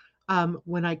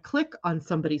 When I click on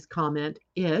somebody's comment,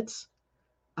 it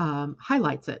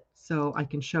highlights it. So I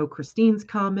can show Christine's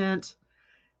comment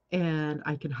and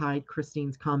I can hide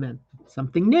Christine's comment.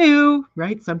 Something new,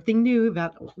 right? Something new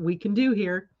that we can do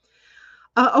here.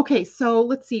 Okay, so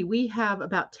let's see. We have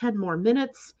about 10 more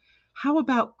minutes. How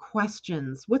about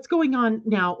questions? What's going on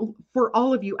now for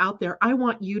all of you out there? I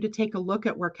want you to take a look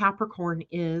at where Capricorn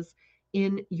is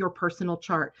in your personal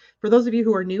chart. For those of you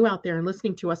who are new out there and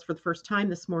listening to us for the first time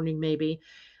this morning, maybe,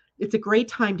 it's a great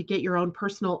time to get your own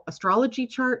personal astrology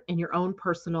chart and your own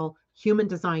personal human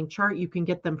design chart. You can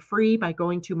get them free by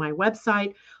going to my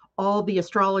website. All the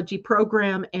astrology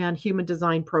program and human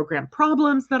design program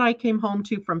problems that I came home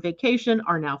to from vacation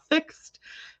are now fixed.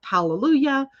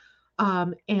 Hallelujah.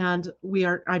 And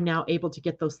I'm now able to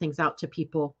get those things out to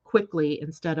people quickly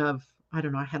instead of, I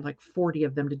don't know, I had like 40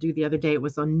 of them to do the other day. It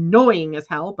was annoying as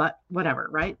hell, but whatever,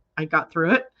 right? I got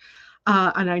through it.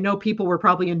 And I know people were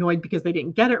probably annoyed because they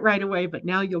didn't get it right away, but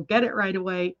now you'll get it right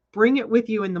away. Bring it with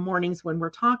you in the mornings when we're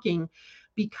talking,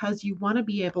 because you want to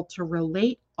be able to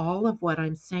relate all of what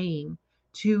I'm saying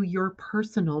to your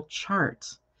personal chart.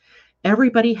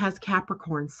 Everybody has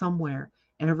Capricorn somewhere.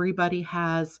 Everybody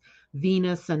has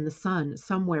Venus and the sun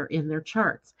somewhere in their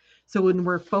charts. So when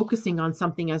we're focusing on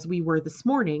something as we were this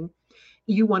morning,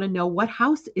 you want to know what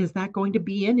house is that going to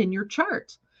be in your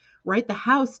chart, right? The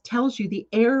house tells you the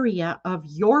area of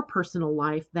your personal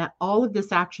life that all of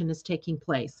this action is taking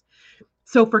place.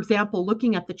 So, for example,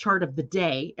 looking at the chart of the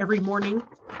day, every morning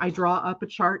I draw up a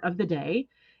chart of the day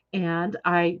and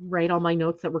I write all my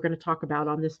notes that we're going to talk about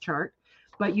on this chart.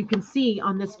 But you can see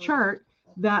on this chart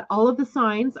that all of the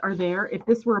signs are there. If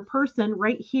this were a person,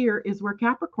 right here is where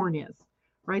Capricorn is,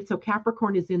 right? So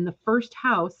Capricorn is in the first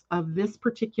house of this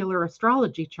particular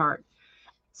astrology chart.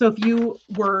 So if you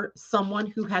were someone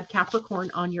who had Capricorn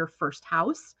on your first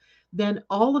house, then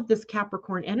all of this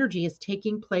Capricorn energy is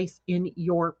taking place in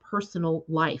your personal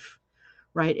life,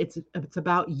 right? It's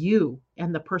about you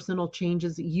and the personal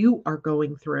changes you are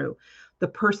going through, the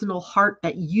personal heart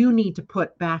that you need to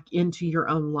put back into your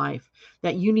own life,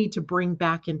 that you need to bring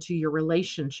back into your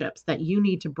relationships, that you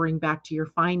need to bring back to your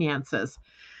finances.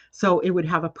 So it would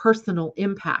have a personal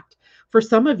impact. For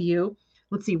some of you,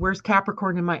 let's see, where's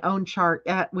Capricorn in my own chart?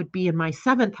 That would be in my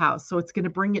 7th house. So it's going to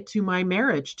bring it to my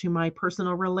marriage, to my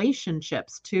personal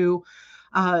relationships, to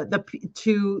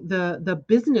the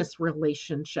business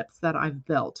relationships that I've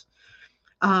built.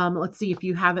 Let's see, if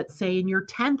you have it, say, in your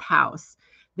 10th house,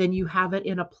 then you have it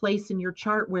in a place in your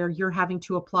chart where you're having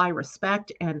to apply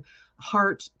respect and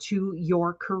heart to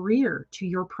your career, to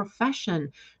your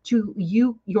profession, to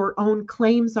your own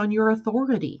claims on your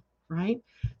authority, right?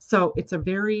 So it's a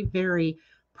very, very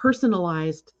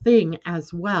personalized thing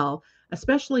as well,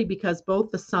 especially because both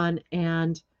the sun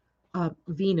and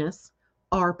Venus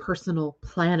are personal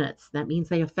planets. That means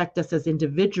they affect us as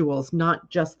individuals, not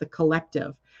just the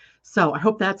collective. So I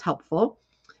hope that's helpful.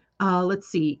 Let's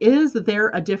see. Is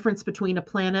there a difference between a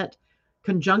planet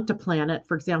conjunct a planet,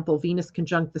 for example, Venus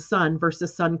conjunct the sun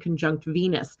versus sun conjunct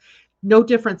Venus? No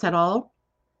difference at all,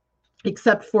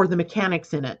 except for the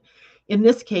mechanics in it. In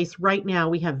this case, right now,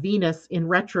 we have Venus in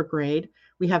retrograde.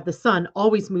 We have the sun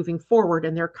always moving forward,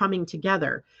 and they're coming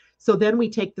together. So then we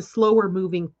take the slower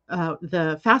moving,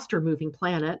 the faster moving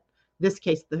planet, this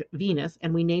case, the Venus,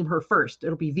 and we name her first.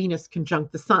 It'll be Venus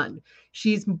conjunct the sun.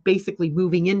 She's basically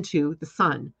moving into the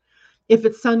sun. If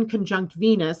it's sun conjunct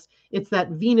Venus, it's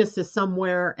that Venus is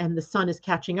somewhere and the sun is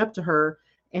catching up to her,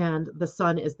 and the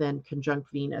sun is then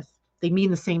conjunct Venus. They mean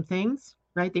the same things,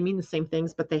 right? They mean the same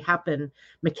things, but they happen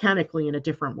mechanically in a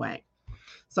different way.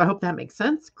 So I hope that makes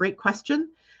sense. Great question.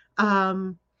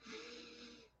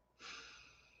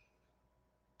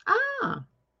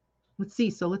 Let's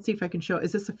see. So let's see if I can show.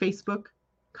 Is this a Facebook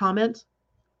comment?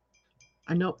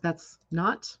 I know that's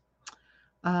not.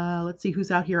 Let's see who's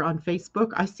out here on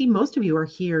Facebook. I see most of you are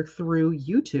here through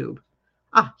YouTube.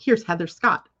 Here's Heather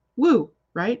Scott. Woo,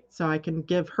 right? So I can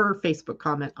give her Facebook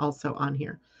comment also on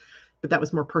here. But that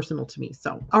was more personal to me.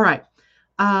 So, all right.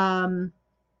 Um,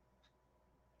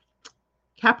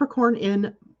 Capricorn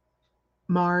in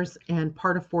Mars and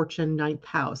part of fortune, ninth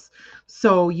house.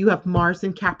 So you have Mars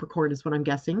in Capricorn, is what I'm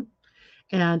guessing.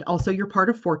 And also your part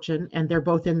of fortune, and they're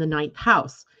both in the ninth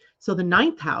house. So the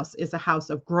ninth house is a house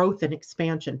of growth and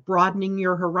expansion, broadening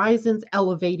your horizons,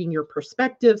 elevating your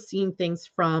perspective, seeing things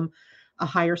from a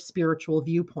higher spiritual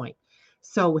viewpoint.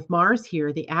 So with Mars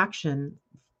here, the action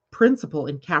principle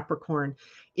in Capricorn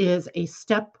is a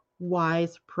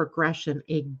stepwise progression,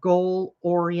 a goal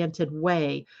oriented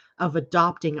way of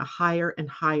adopting a higher and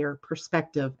higher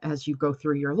perspective as you go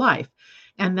through your life.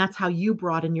 And that's how you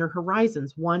broaden your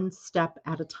horizons, one step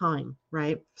at a time,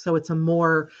 right? So it's a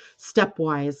more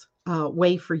stepwise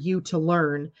way for you to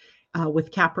learn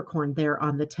with Capricorn there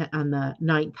on on the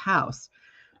ninth house.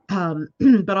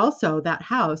 But also that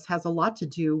house has a lot to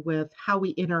do with how we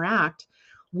interact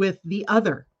with the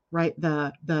other, right?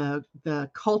 The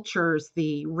cultures,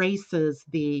 the races,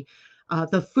 the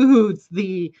foods,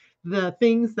 the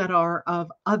things that are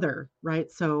of other, right?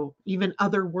 So even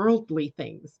otherworldly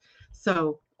things.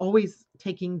 So always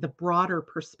taking the broader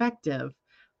perspective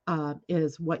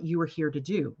is what you are here to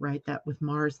do, right? That with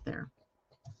Mars there.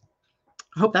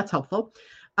 I hope that's helpful.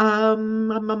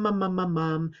 Pam's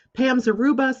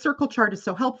Aruba circle chart is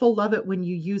so helpful. Love it when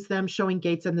you use them, showing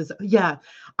gates and this. Yeah,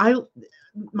 I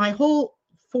my whole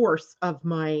force of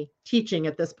my teaching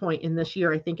at this point in this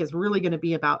year, I think, is really going to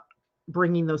be about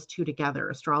bringing those two together,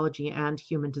 astrology and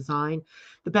human design.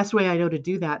 The best way I know to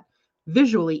do that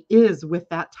visually is with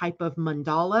that type of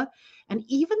mandala. And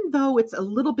even though it's a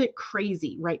little bit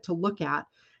crazy, right, to look at,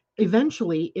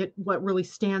 eventually it what really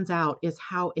stands out is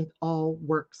how it all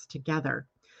works together.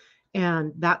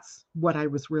 And that's what I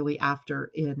was really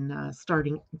after in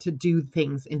starting to do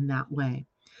things in that way.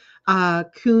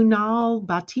 Kunal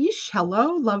Batish,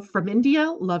 hello, love from India,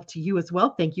 love to you as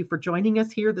well. Thank you for joining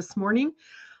us here this morning.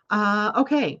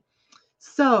 Okay,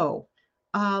 so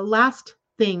last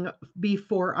thing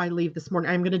before I leave this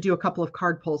morning, I'm going to do a couple of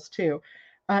card pulls too.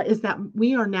 Is that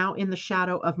we are now in the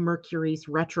shadow of Mercury's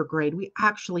retrograde. We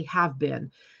actually have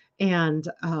been. And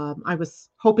I was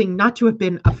hoping not to have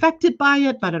been affected by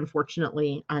it, but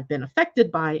unfortunately, I've been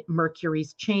affected by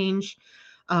Mercury's change,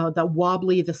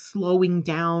 the slowing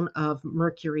down of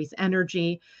Mercury's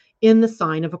energy in the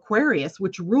sign of Aquarius,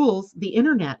 which rules the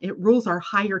internet. It rules our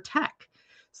higher tech.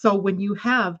 So when you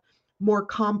have more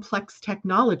complex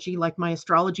technology, like my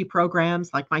astrology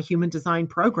programs, like my human design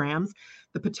programs,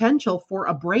 the potential for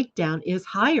a breakdown is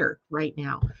higher right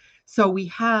now. So we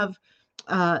have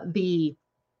the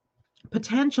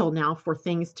potential now for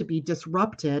things to be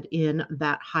disrupted in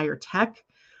that higher tech.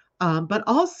 But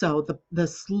also the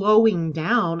slowing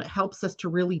down helps us to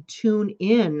really tune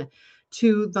in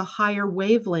to the higher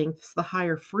wavelengths, the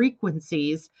higher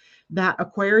frequencies that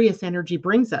Aquarius energy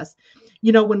brings us.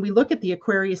 You know, when we look at the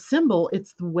Aquarius symbol,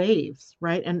 it's the waves,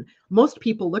 right? And most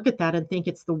people look at that and think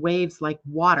it's the waves like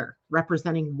water,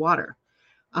 representing water,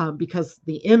 because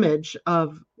the image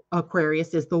of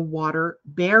Aquarius is the water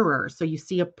bearer. So you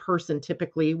see a person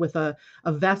typically with a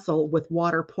vessel with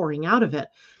water pouring out of it.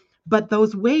 But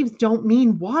those waves don't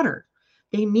mean water.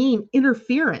 They mean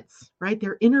interference, right?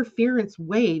 They're interference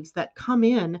waves that come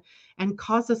in and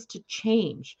cause us to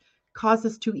change, cause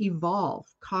us to evolve,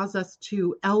 cause us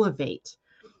to elevate.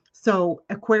 So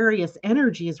Aquarius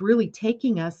energy is really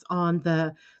taking us on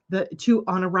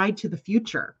on a ride to the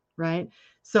future, right?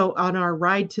 So on our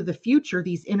ride to the future,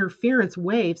 these interference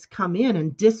waves come in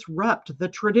and disrupt the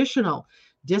traditional,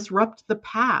 disrupt the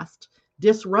past,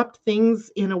 disrupt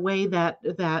things in a way that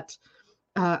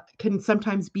can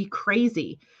sometimes be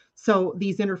crazy. So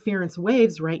these interference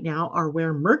waves right now are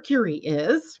where Mercury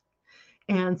is,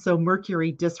 and so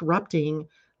Mercury disrupting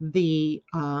the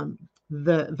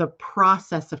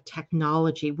process of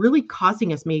technology, really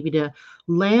causing us maybe to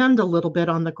land a little bit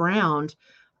on the ground,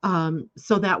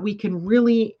 so that we can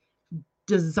really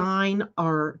design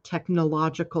our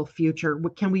technological future.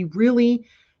 Can we really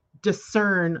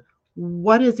discern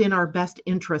what is in our best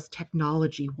interest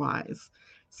technology wise?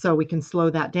 So we can slow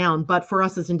that down. But for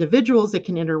us as individuals, it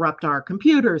can interrupt our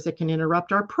computers, it can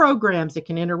interrupt our programs, it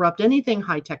can interrupt anything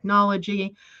high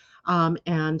technology.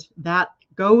 And that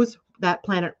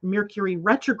planet Mercury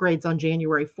retrogrades on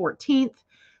January 14th.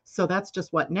 So that's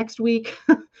just what, next week?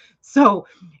 So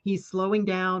he's slowing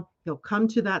down. He'll come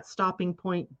to that stopping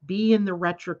point, be in the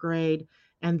retrograde,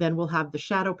 and then we'll have the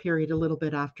shadow period a little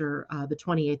bit after the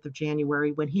 28th of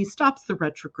January when he stops the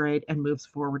retrograde and moves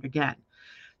forward again.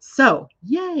 So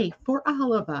yay for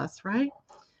all of us, right?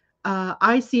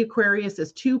 I see Aquarius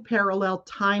as two parallel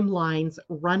timelines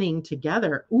running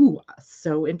together. Ooh,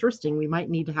 so interesting. We might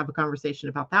need to have a conversation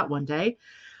about that one day.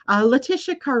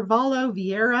 Letitia Carvalho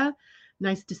Vieira,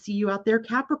 nice to see you out there.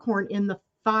 Capricorn in the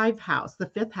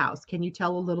fifth house. Can you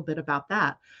tell a little bit about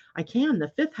that? I can.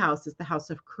 The fifth house is the house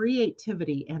of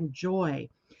creativity and joy.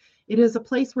 It is a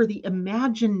place where the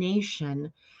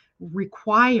imagination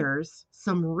requires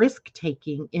some risk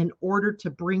taking in order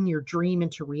to bring your dream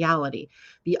into reality.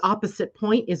 The opposite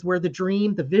point is where the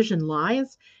dream, the vision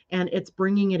lies, and it's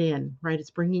bringing it in, right? It's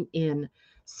bringing in.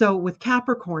 So with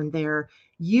Capricorn there,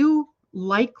 you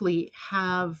likely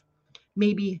have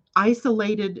maybe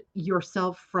isolated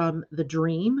yourself from the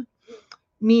dream,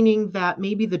 meaning that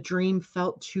maybe the dream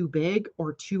felt too big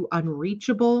or too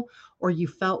unreachable, or you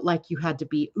felt like you had to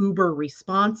be uber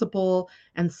responsible.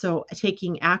 And so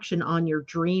taking action on your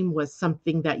dream was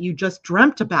something that you just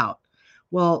dreamt about.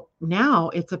 Well, now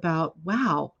it's about,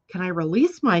 wow, can I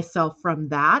release myself from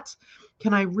that?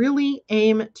 Can I really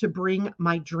aim to bring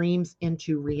my dreams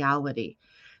into reality?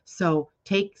 So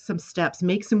take some steps,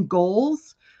 make some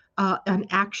goals, an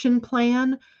action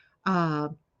plan.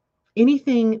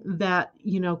 Anything that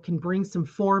can bring some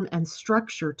form and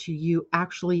structure to you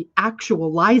actually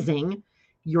actualizing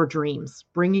your dreams,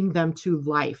 bringing them to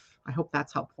life. I hope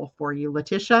that's helpful for you,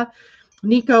 Letitia.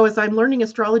 Nico, as I'm learning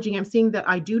astrology, I'm seeing that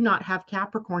I do not have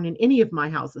Capricorn in any of my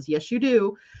houses. Yes, you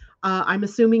do. I'm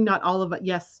assuming not all of it.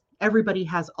 Yes, everybody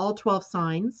has all 12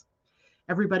 signs.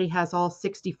 Everybody has all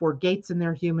 64 gates in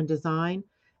their human design.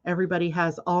 Everybody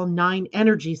has all 9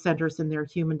 energy centers in their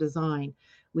human design.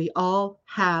 We all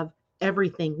have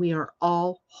everything. We are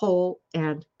all whole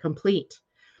and complete.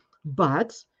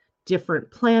 But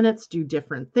different planets do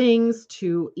different things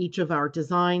to each of our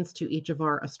designs, to each of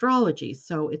our astrologies.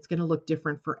 So it's going to look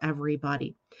different for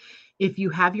everybody. If you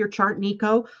have your chart,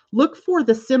 Nico, look for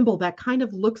the symbol that kind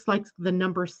of looks like the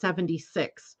number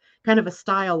 76, kind of a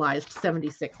stylized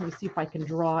 76. Let me see if I can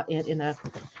draw it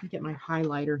let me get my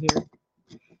highlighter here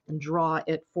and draw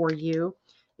it for you.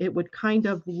 It would kind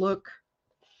of look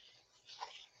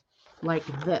like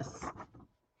this.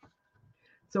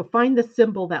 So find the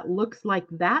symbol that looks like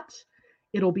that.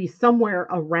 It'll be somewhere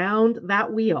around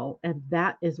that wheel, and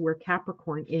that is where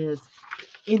Capricorn is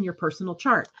in your personal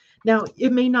chart. Now,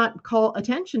 it may not call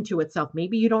attention to itself.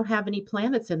 Maybe you don't have any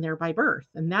planets in there by birth,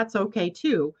 and that's okay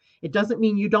too. It doesn't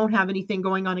mean you don't have anything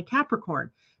going on in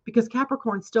Capricorn, because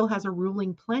Capricorn still has a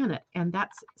ruling planet, and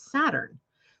that's Saturn.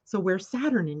 So where's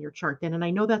Saturn in your chart then? And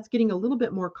I know that's getting a little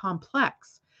bit more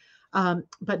complex,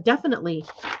 but definitely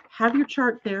have your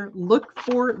chart there. Look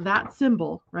for that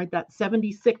symbol, right? That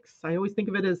 76. I always think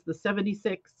of it as the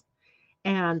 76.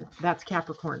 And that's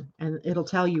Capricorn. And it'll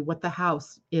tell you what the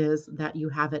house is that you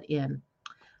have it in.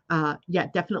 Yeah,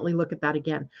 definitely look at that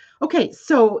again. Okay,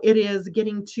 so it is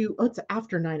getting to, it's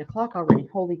after 9 o'clock already.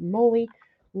 Holy moly.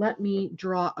 Let me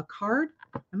draw a card.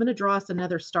 I'm going to draw us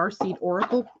another Starseed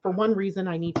Oracle. For one reason,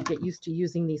 I need to get used to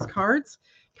using these cards,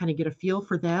 kind of get a feel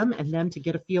for them, and them to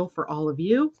get a feel for all of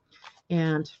you.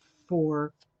 And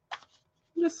for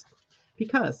just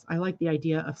because I like the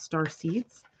idea of star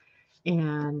seeds.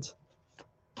 And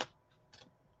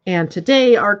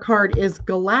today our card is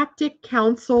Galactic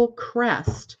Council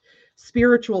Crest,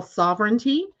 Spiritual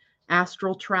Sovereignty,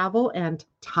 Astral Travel, and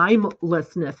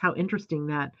Timelessness. How interesting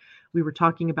that we were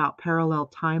talking about parallel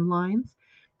timelines.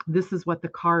 This is what the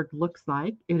card looks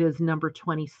like. It is number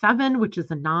 27, which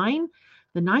is a 9.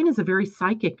 The 9 is a very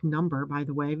psychic number, by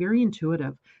the way, very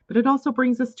intuitive, but it also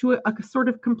brings us to a sort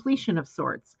of completion of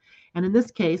sorts. And in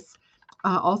this case,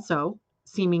 also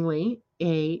seemingly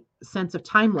a sense of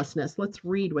timelessness. Let's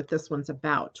read what this one's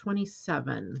about.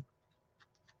 27.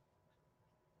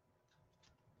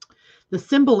 The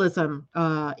symbolism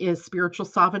is spiritual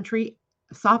sovereignty,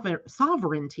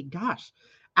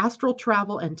 astral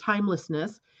travel, and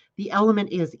timelessness. The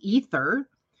element is ether.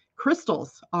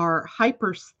 Crystals are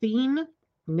hypersthene,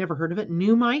 never heard of it,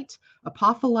 pneumite,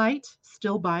 apophyllite,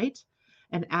 stilbite,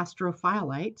 and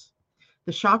astrophyllite.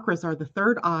 The chakras are the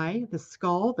third eye, the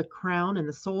skull, the crown, and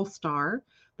the soul star.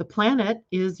 The planet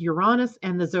is Uranus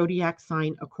and the zodiac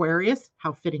sign Aquarius.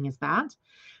 How fitting is that?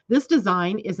 This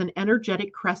design is an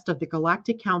energetic crest of the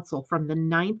Galactic Council from the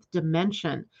 9th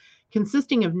dimension,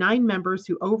 consisting of 9 members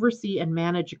who oversee and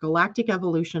manage galactic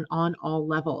evolution on all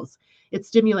levels. It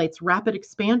stimulates rapid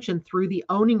expansion through the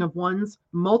owning of one's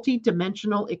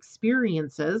multi-dimensional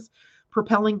experiences,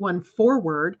 propelling one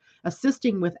forward,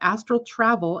 assisting with astral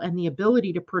travel and the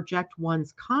ability to project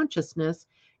one's consciousness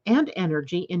and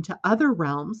energy into other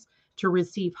realms to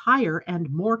receive higher and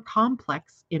more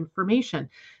complex information.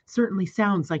 Certainly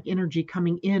sounds like energy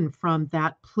coming in from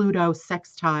that Pluto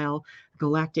sextile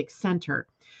galactic center.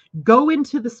 Go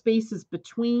into the spaces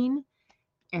between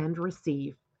and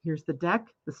receive. Here's the deck,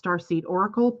 the Starseed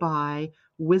Oracle by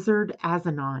Wizard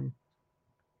Azanon.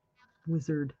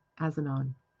 Wizard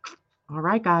Azanon. All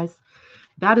right, guys.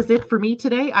 That is it for me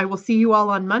today. I will see you all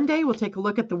on Monday. We'll take a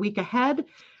look at the week ahead.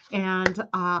 And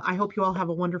I hope you all have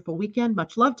a wonderful weekend.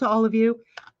 Much love to all of you.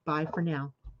 Bye for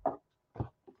now.